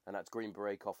 and that's Green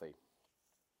Beret coffee.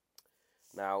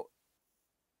 Now,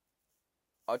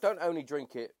 I don't only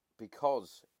drink it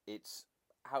because it's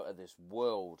out of this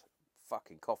world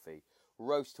fucking coffee,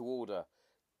 roast to order,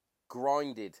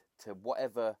 grinded to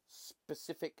whatever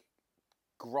specific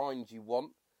grind you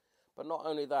want. But not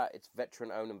only that, it's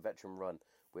veteran owned and veteran run,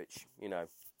 which,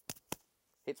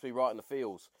 hits me right in the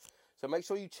feels. So make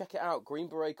sure you check it out, Green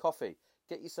Beret Coffee.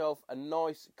 Get yourself a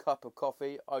nice cup of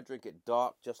coffee. I drink it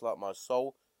dark, just like my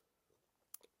soul.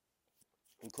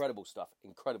 Incredible stuff,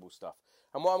 incredible stuff.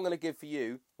 And what I'm going to give for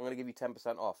you, I'm going to give you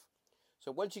 10% off.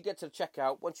 So once you get to the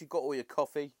checkout, once you've got all your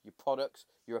coffee, your products,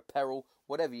 your apparel,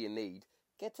 whatever you need,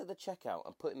 get to the checkout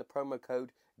and put in the promo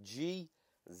code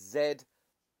GZPodcast10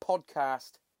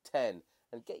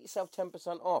 and get yourself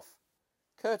 10% off.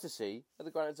 Courtesy of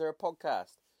the Granite Zero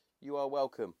podcast. You are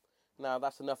welcome. Now,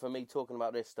 that's enough of me talking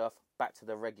about this stuff. Back to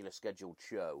the regular scheduled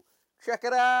show. Check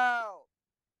it out!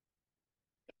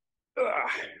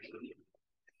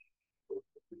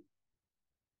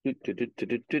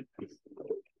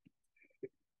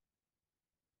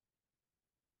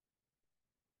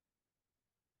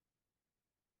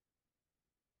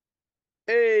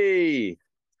 Hey!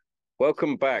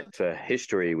 Welcome back to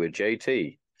History with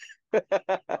JT.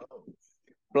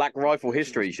 Black Rifle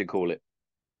History, you should call it.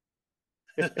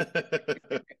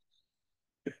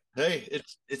 Hey,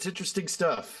 it's interesting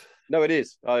stuff. No, it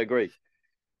is. I agree.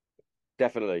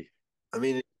 Definitely. I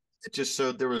mean, it just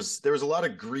showed there was a lot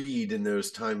of greed in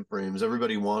those time frames.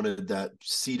 Everybody wanted that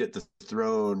seat at the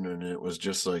throne, and it was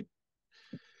just like,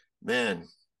 man,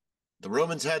 the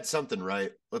Romans had something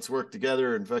right. Let's work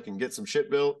together and fucking get some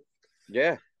shit built.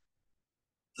 Yeah.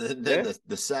 And then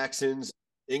the Saxons,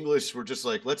 English were just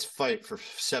like, let's fight for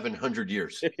 700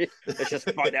 years. Let's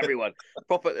just fight everyone.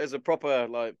 There's a proper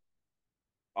like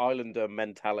Islander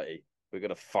mentality. We're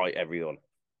gonna fight everyone.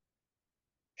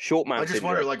 Short man. I just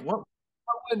wonder, like, what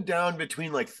went down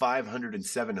between like 500 and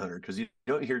 700? Because you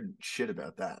don't hear shit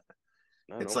about that.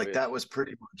 No, it's like really. that was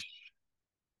pretty much,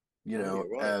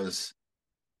 right. As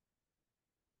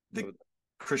the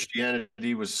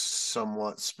Christianity was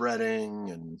somewhat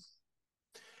spreading, and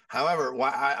however,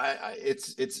 why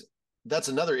it's that's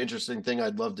another interesting thing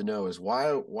I'd love to know is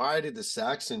why did the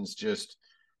Saxons just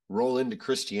roll into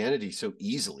Christianity so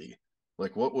easily?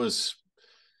 Like, what was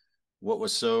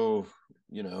so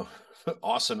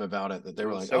awesome about it that they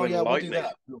were like, so, oh yeah, we'll do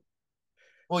that.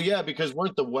 Well, yeah, because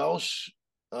weren't the Welsh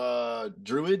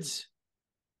Druids?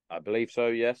 I believe so,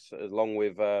 yes, along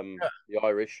with the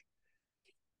Irish.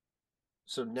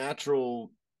 So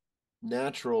natural,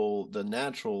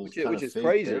 which is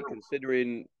crazy there,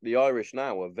 considering the Irish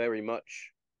now are very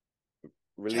much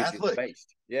religious Catholic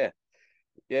based. Yeah,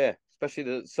 especially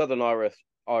the Southern Irish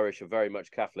are very much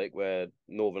Catholic, where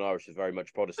Northern Irish is very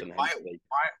much Protestant.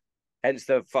 Hence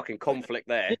the fucking conflict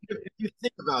there. If you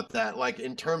think about that, like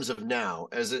in terms of now,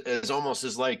 as almost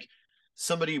as like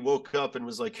somebody woke up and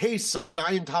was like, "Hey,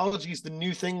 Scientology is the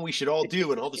new thing we should all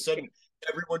do," and all of a sudden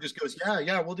everyone just goes,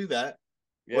 "Yeah, we'll do that."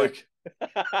 Yeah. Like,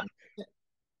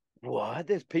 what?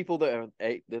 There's people that are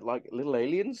like little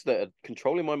aliens that are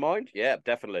controlling my mind. Yeah,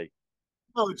 definitely.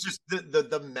 No, it's just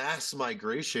the mass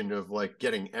migration of like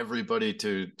getting everybody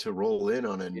to roll in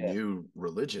on a new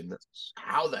religion. That's,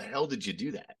 how the hell did you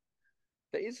do that?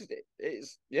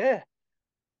 It's yeah.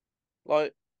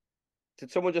 Like,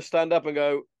 did someone just stand up and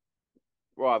go,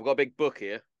 right, I've got a big book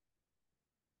here.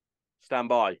 Stand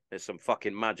by. There's some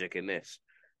fucking magic in this.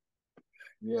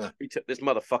 Yeah. This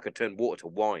motherfucker turned water to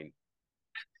wine.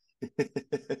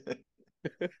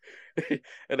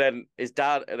 And then his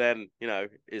dad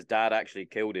actually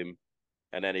killed him,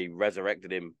 and then he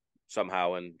resurrected him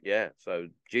somehow, and so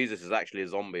Jesus is actually a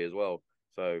zombie as well.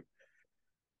 So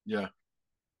yeah.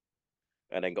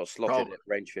 And then got slotted at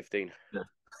range 15. Yeah.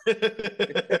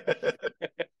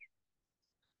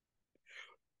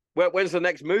 When's the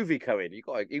next movie coming? You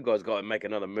guys got to make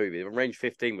another movie. Range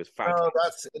 15 was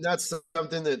fantastic. That's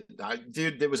something that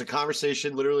there was a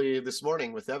conversation literally this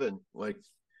morning with Evan. Like,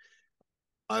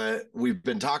 we've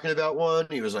been talking about one.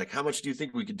 He was like, "How much do you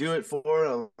think we could do it for?"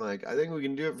 I'm like, "I think we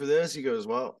can do it for this." He goes,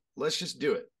 "Well, let's just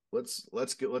do it. Let's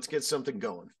get something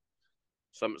going."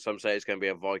 Some say it's going to be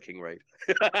a Viking raid.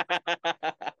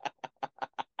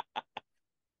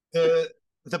 The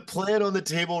plan on the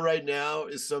table right now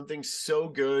is something so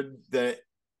good that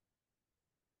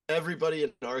everybody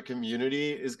in our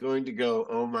community is going to go,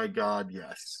 "Oh my God,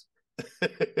 yes."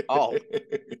 Oh,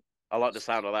 I like the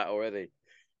sound of that already.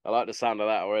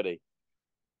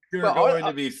 You're going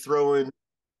to be throwing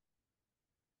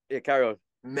carry on.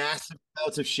 Massive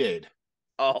amounts of shade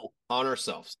on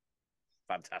ourselves.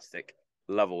 Fantastic.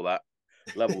 Love all that.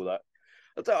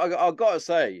 I got to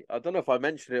say, I don't know if I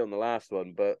mentioned it on the last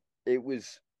one, but it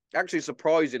was actually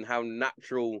surprising how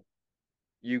natural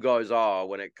you guys are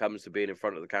when it comes to being in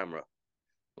front of the camera.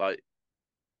 Like,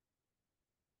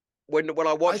 when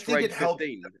I watched Range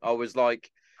 15, I was like,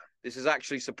 this is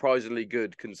actually surprisingly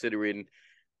good, considering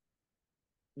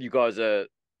you guys are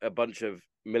a bunch of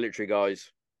military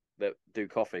guys that do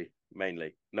coffee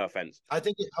mainly. No offense. I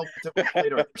think it helped that we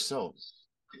played ourselves.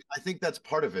 I think that's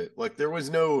part of it. Like, there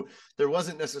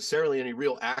wasn't necessarily any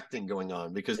real acting going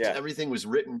on because everything was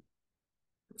written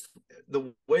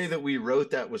the way that we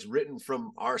wrote that was written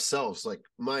from ourselves. Like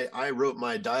I wrote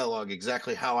my dialogue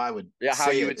exactly how I would Yeah, how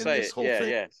say you it would in say this it. whole Yeah, thing.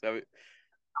 yeah. So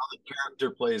How the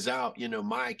character plays out,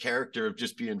 my character of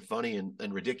just being funny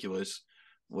and ridiculous.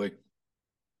 Like,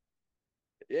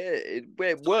 yeah, it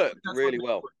worked that's what really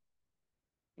well.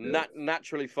 yeah.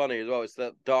 Naturally funny as well. It's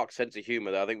that dark sense of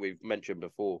humor that I think we've mentioned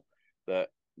before. That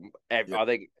Yeah. I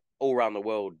think all around the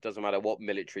world, doesn't matter what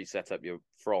military setup you're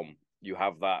from, you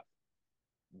have that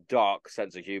dark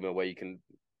sense of humor where you can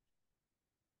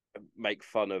make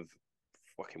fun of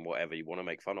fucking whatever you want to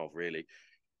make fun of, really.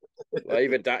 Like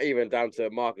even down to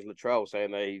Marcus Luttrell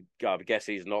saying I guess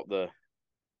he's not the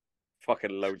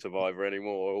fucking lone survivor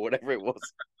anymore or whatever it was.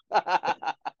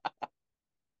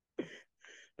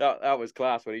 That was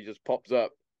class when he just pops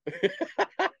up.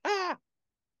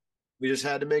 We just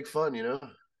had to make fun.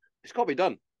 It's got to be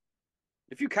done.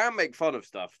 If you can make fun of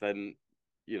stuff, then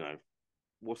you know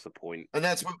what's the point? And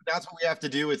that's what we have to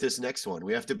do with this next one.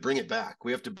 We have to bring it back.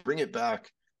 We have to bring it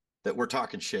back that we're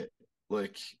talking shit,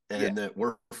 like, Yeah, and that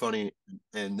we're funny,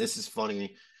 and this is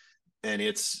funny, and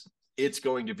it's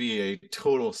going to be a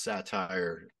total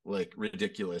satire, like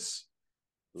ridiculous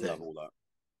love thing. all that.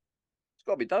 It's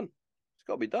got to be done. It's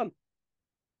got to be done.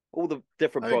 All the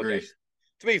different I agree. projects.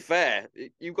 To be fair,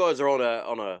 you guys are on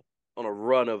a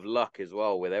run of luck as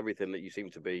well with everything that you seem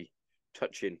to be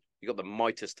touching. You got the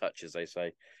Midas touch, as they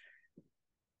say.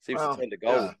 Seems to Well, turn to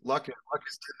yeah, gold. luck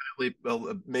is definitely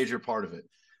a major part of it.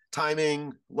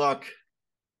 Timing, luck,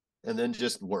 and then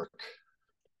just work.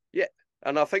 Yeah,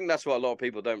 and I think that's what a lot of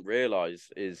people don't realize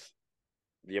is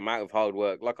the amount of hard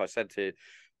work. Like I said to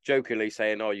jokingly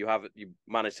saying, "Oh, you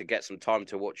managed to get some time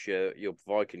to watch your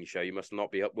Viking show. You must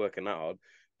not be up working that hard."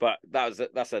 But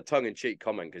that's a tongue in cheek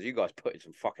comment because you guys put in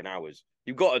some fucking hours.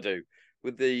 You've got to do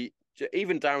with the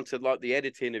even down to like the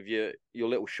editing of your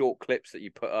little short clips that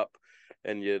you put up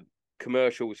and your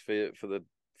commercials for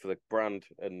the brand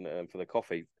and for the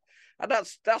coffee. And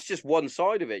that's just one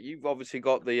side of it. You've obviously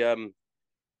got the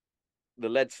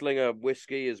Lead Slinger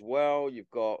whiskey as well.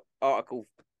 You've got Article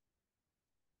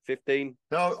 15.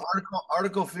 No,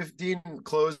 Article 15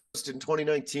 closed in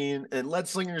 2019, and Lead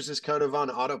Slingers is kind of on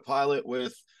autopilot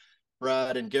with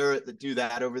Brad and Garrett that do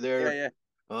that over Yeah, there. yeah.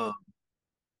 Um,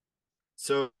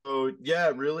 so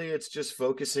yeah, really, it's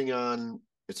focusing on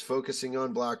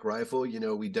Black Rifle.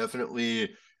 We definitely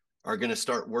are going to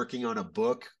start working on a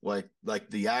book, like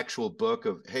the actual book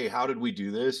of, hey, how did we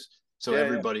do this? So Yeah, yeah.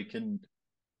 everybody can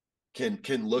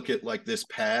look at like this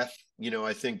path.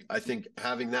 I think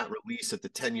having that release at the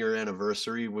 10-year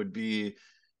anniversary would be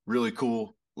really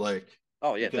cool. Like,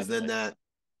 Oh, yeah, because then definitely.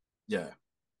 yeah.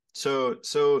 So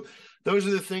those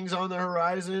are the things on the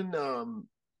horizon.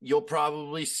 You'll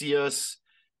probably see us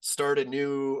start a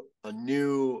new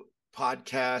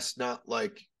podcast, not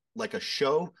like a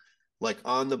show, like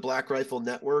on the Black Rifle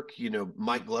Network.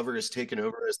 Mike Glover has taken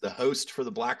over as the host for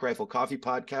the Black Rifle Coffee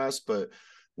Podcast, but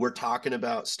we're talking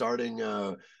about starting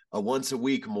a once a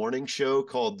week morning show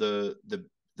called the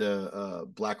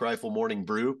Black Rifle Morning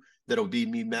Brew. That'll be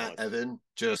me, Matt, Nice. Evan,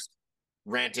 just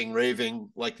ranting, raving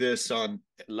like this on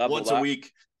Love all once a that.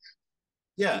 week.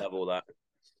 Yeah, Love all that.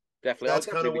 Definitely. I'll that's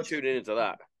kind definitely of be what's. tuning into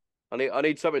that. I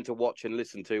need something to watch and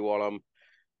listen to while I'm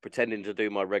pretending to do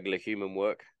my regular human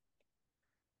work.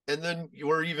 And then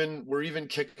we're even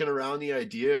kicking around the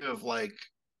idea of like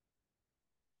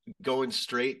going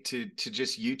straight to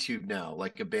just YouTube now,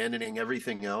 like abandoning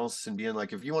everything else and being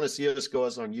like, if you want to see us, go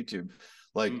us on YouTube,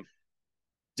 like Mm.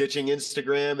 ditching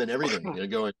Instagram and everything.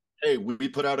 Going, hey, we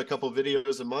put out a couple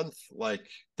videos a month, like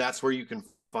that's where you can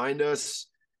find us.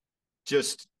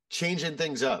 Just changing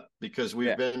things up because we've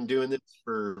Yeah. been doing this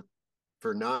for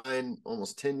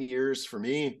almost 10 years for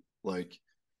me. Like,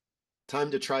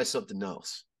 time to try something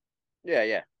else. Yeah,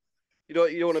 yeah. You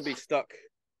don't want to be stuck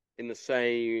in the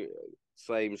same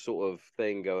sort of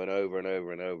thing going over and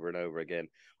over and over and over again.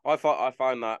 I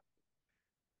find that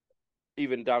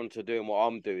even down to doing what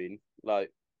I'm doing,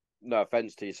 like no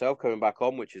offense to yourself coming back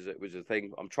on, which is a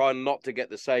thing. I'm trying not to get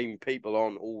the same people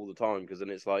on all the time because then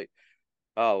it's like,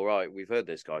 oh right, we've heard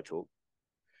this guy talk.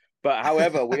 But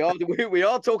however, we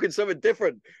are talking something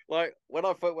different. Like when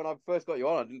I first got you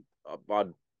on, I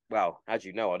didn't. Well, as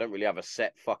you know, I don't really have a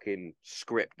set fucking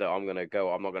script that I'm gonna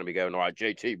go. I'm not gonna be going. All right,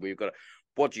 JT, we've got.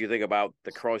 What do you think about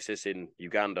the crisis in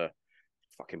Uganda?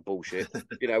 Fucking bullshit.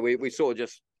 We sort of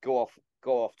just go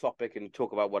off topic and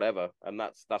talk about whatever, and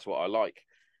that's what I like.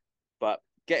 But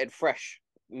getting fresh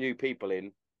new people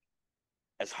in,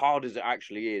 as hard as it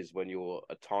actually is when you're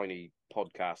a tiny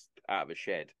podcast out of a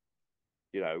shed,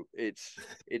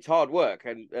 it's hard work,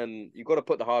 and you've got to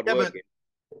put the hard Yeah, work but in.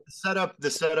 The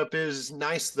setup is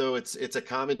nice though. It's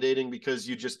accommodating because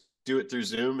you just do it through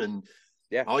Zoom, and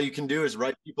Yeah, all you can do is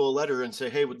write people a letter and say,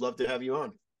 "Hey, would love to have you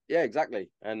on." yeah, exactly.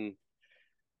 And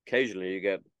occasionally you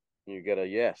get a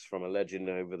yes from a legend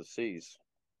over the seas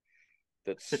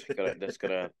that's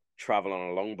gonna travel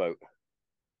on a longboat.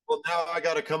 Well, now I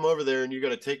got to come over there, and you got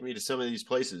to take me to some of these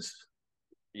places.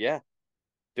 Yeah,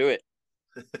 do it,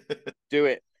 do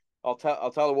it. I'll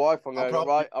tell the wife I'm I'll going. All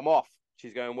probably right, I'm off.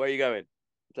 She's going. Where are you going?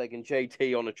 I'm taking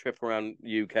JT on a trip around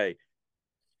UK.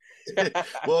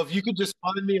 well, if you could just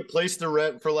find me a place to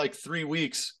rent for like 3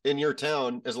 weeks in your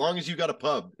town, as long as you got a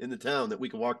pub in the town that we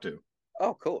can walk to.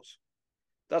 Oh, of course.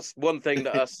 That's one thing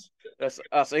that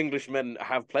us Englishmen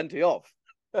have plenty of.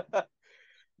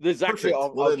 There's actually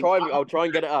Perfect. Well, then I'll try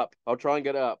and get it up. I'll try and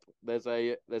get it up. There's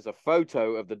a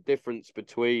photo of the difference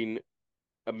between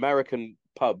American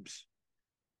pubs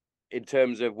in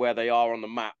terms of where they are on the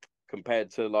map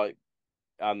compared to like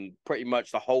pretty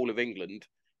much the whole of England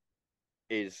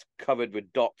is covered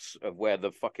with dots of where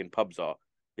the fucking pubs are.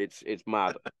 It's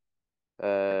mad.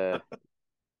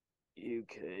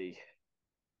 UK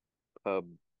pub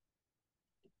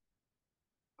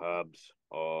pubs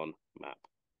on map.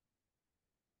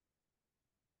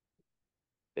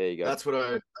 There you go. that's what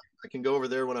I can go over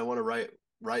there when I want to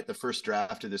write the first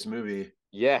draft of this movie,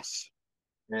 Yes,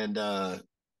 and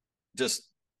just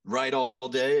write all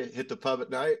day, hit the pub at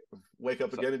night, wake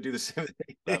up so, again and do the same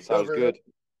thing that sounds over and over. good.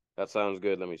 That sounds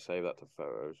good. Let me save that to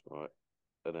photos, right?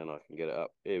 And then I can get it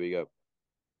up. Here we go.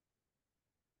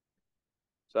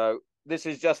 So this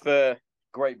is just for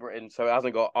Great Britain, so it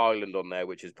hasn't got Ireland on there,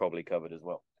 which is probably covered as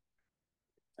well.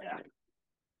 Yeah.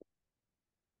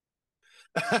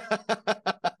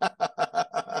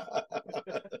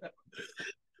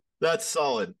 That's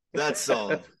solid. That's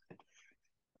solid.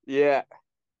 Yeah.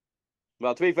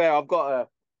 Well, to be fair, I've got a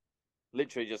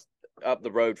literally just up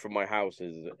the road from my house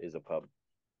is a pub.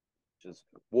 Just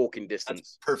walking That's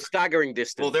distance, perfect. staggering Well,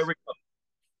 distance. there we go.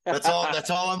 That's all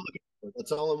I'm looking for.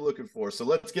 That's all I'm looking for. So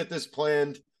let's get this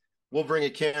planned. We'll bring a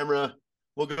camera.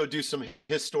 We'll go do some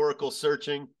historical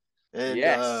searching, and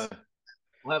Yes.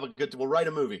 we'll write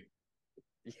a movie.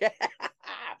 Yeah.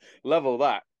 Love all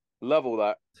that. Love all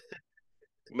that.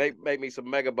 Make me some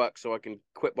mega bucks so I can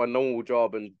quit my normal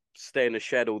job and stay in the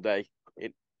shed all day,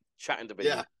 chatting to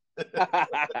people. Yeah.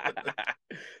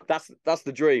 That's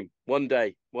the dream. One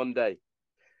day, one day.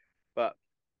 But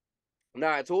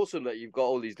no, it's awesome that you've got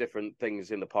all these different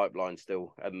things in the pipeline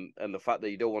still, and the fact that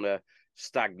you don't want to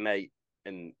stagnate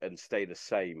and stay the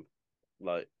same.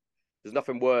 Like, there's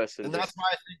nothing worse than And just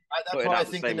that's putting why I out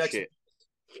the think the same next shit.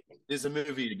 is a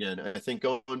movie again. I think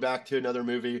going back to another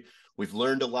movie, we've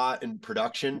learned a lot in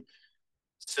production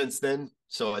since then.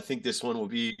 So I think this one will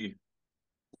be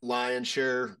lion's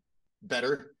share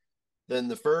better than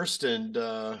the first, and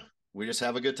we just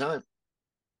have a good time.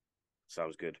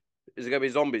 Sounds good. Is it gonna be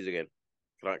zombies again?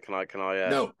 Can I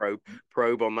No,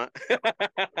 probe on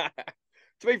that?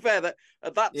 To be fair, that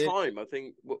at that it time, I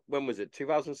think when was it?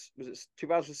 2000 was it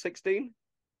 2016?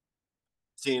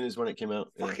 scene is when it came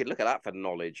out. Yeah. Fucking look at that for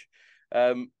knowledge.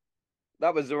 Um,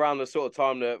 that was around the sort of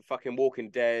time that fucking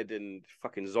Walking Dead and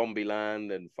fucking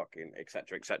Zombieland and fucking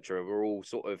etc. were all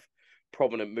sort of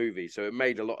prominent movies, so it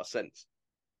made a lot of sense.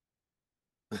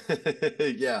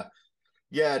 Yeah.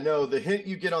 Yeah, no, the hint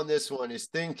you get on this one is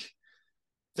think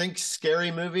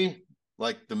scary movie,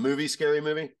 like the movie Scary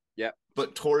Movie, Yeah.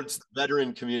 but towards the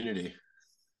veteran community.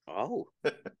 Oh,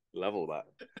 level that.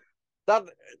 That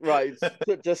right,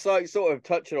 just like sort of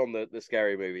touching on the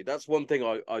scary movie. That's one thing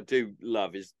I do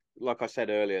love is like I said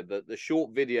earlier, the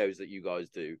short videos that you guys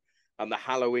do and the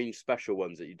Halloween special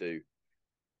ones that you do.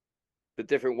 The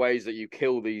different ways that you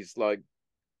kill these like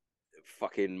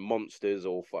fucking monsters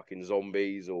or fucking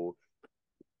zombies or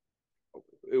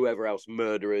whoever else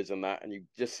murderers and that, and you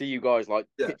just see you guys like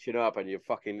Yeah. pitching up and you're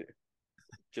fucking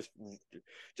just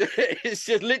it's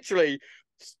just literally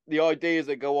the ideas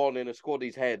that go on in a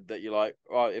squaddie's head that you're like,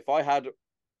 right, if I had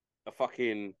a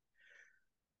fucking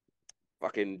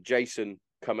Jason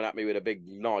coming at me with a big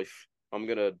knife, I'm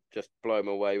gonna just blow him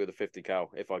away with a 50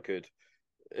 cal if I could.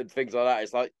 And things like that.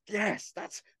 It's like, yes,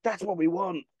 that's what we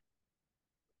want.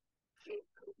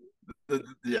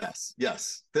 Yes,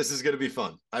 yes. This is going to be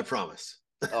fun. I promise.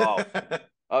 Oh,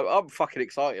 I'm fucking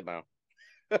excited now.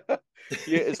 Yeah,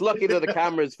 it's lucky that the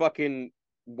camera's fucking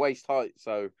waist height,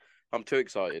 so I'm too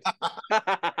excited.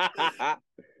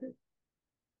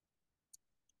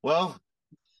 Well,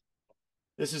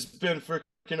 this has been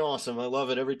freaking awesome. I love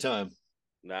it every time.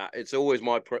 Nah, it's always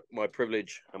my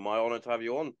privilege and my honor to have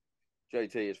you on,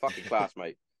 JT. It's fucking class,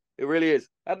 mate. It really is,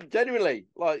 and genuinely,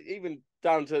 like even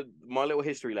down to my little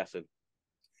history lesson.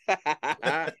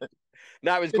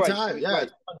 No, it was Good great. It time. was Yeah,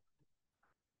 great.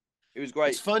 It was it's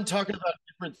great. fun talking about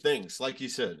different things. Like you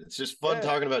said, it's just fun Yeah,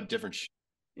 talking about different shit.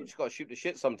 you just got to shoot the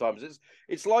shit sometimes.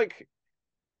 It's like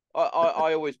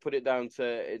I always put it down to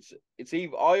it's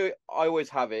even I always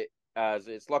have it as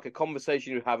it's like a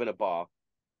conversation you have in a bar.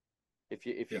 If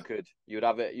you Yeah. could, you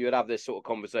would have this sort of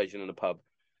conversation in a pub,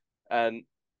 and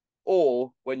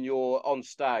or when you're on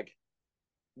stag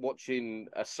watching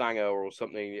a sanger or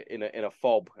something in a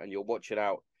fob and you're watching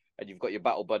out and you've got your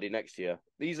battle buddy next to you.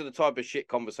 These are the type of shit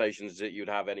conversations that you'd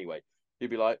have anyway.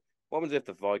 You'd be like, what happens if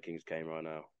the Vikings came right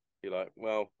now? You're like,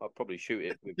 well, I'd probably shoot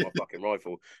it with my fucking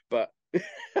rifle. But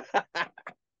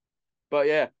but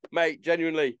yeah, mate,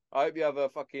 genuinely, I hope you have a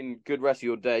fucking good rest of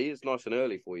your day. It's nice and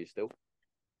early for you still.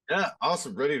 Yeah,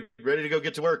 awesome. Ready to go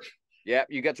get to work. Yeah,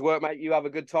 you get to work, mate. You have a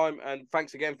good time. And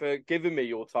thanks again for giving me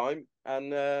your time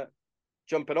and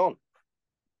jumping on.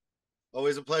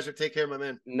 Always a pleasure. Take care, my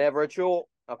man. Never a chore.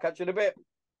 I'll catch you in a bit.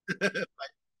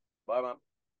 Bye, man.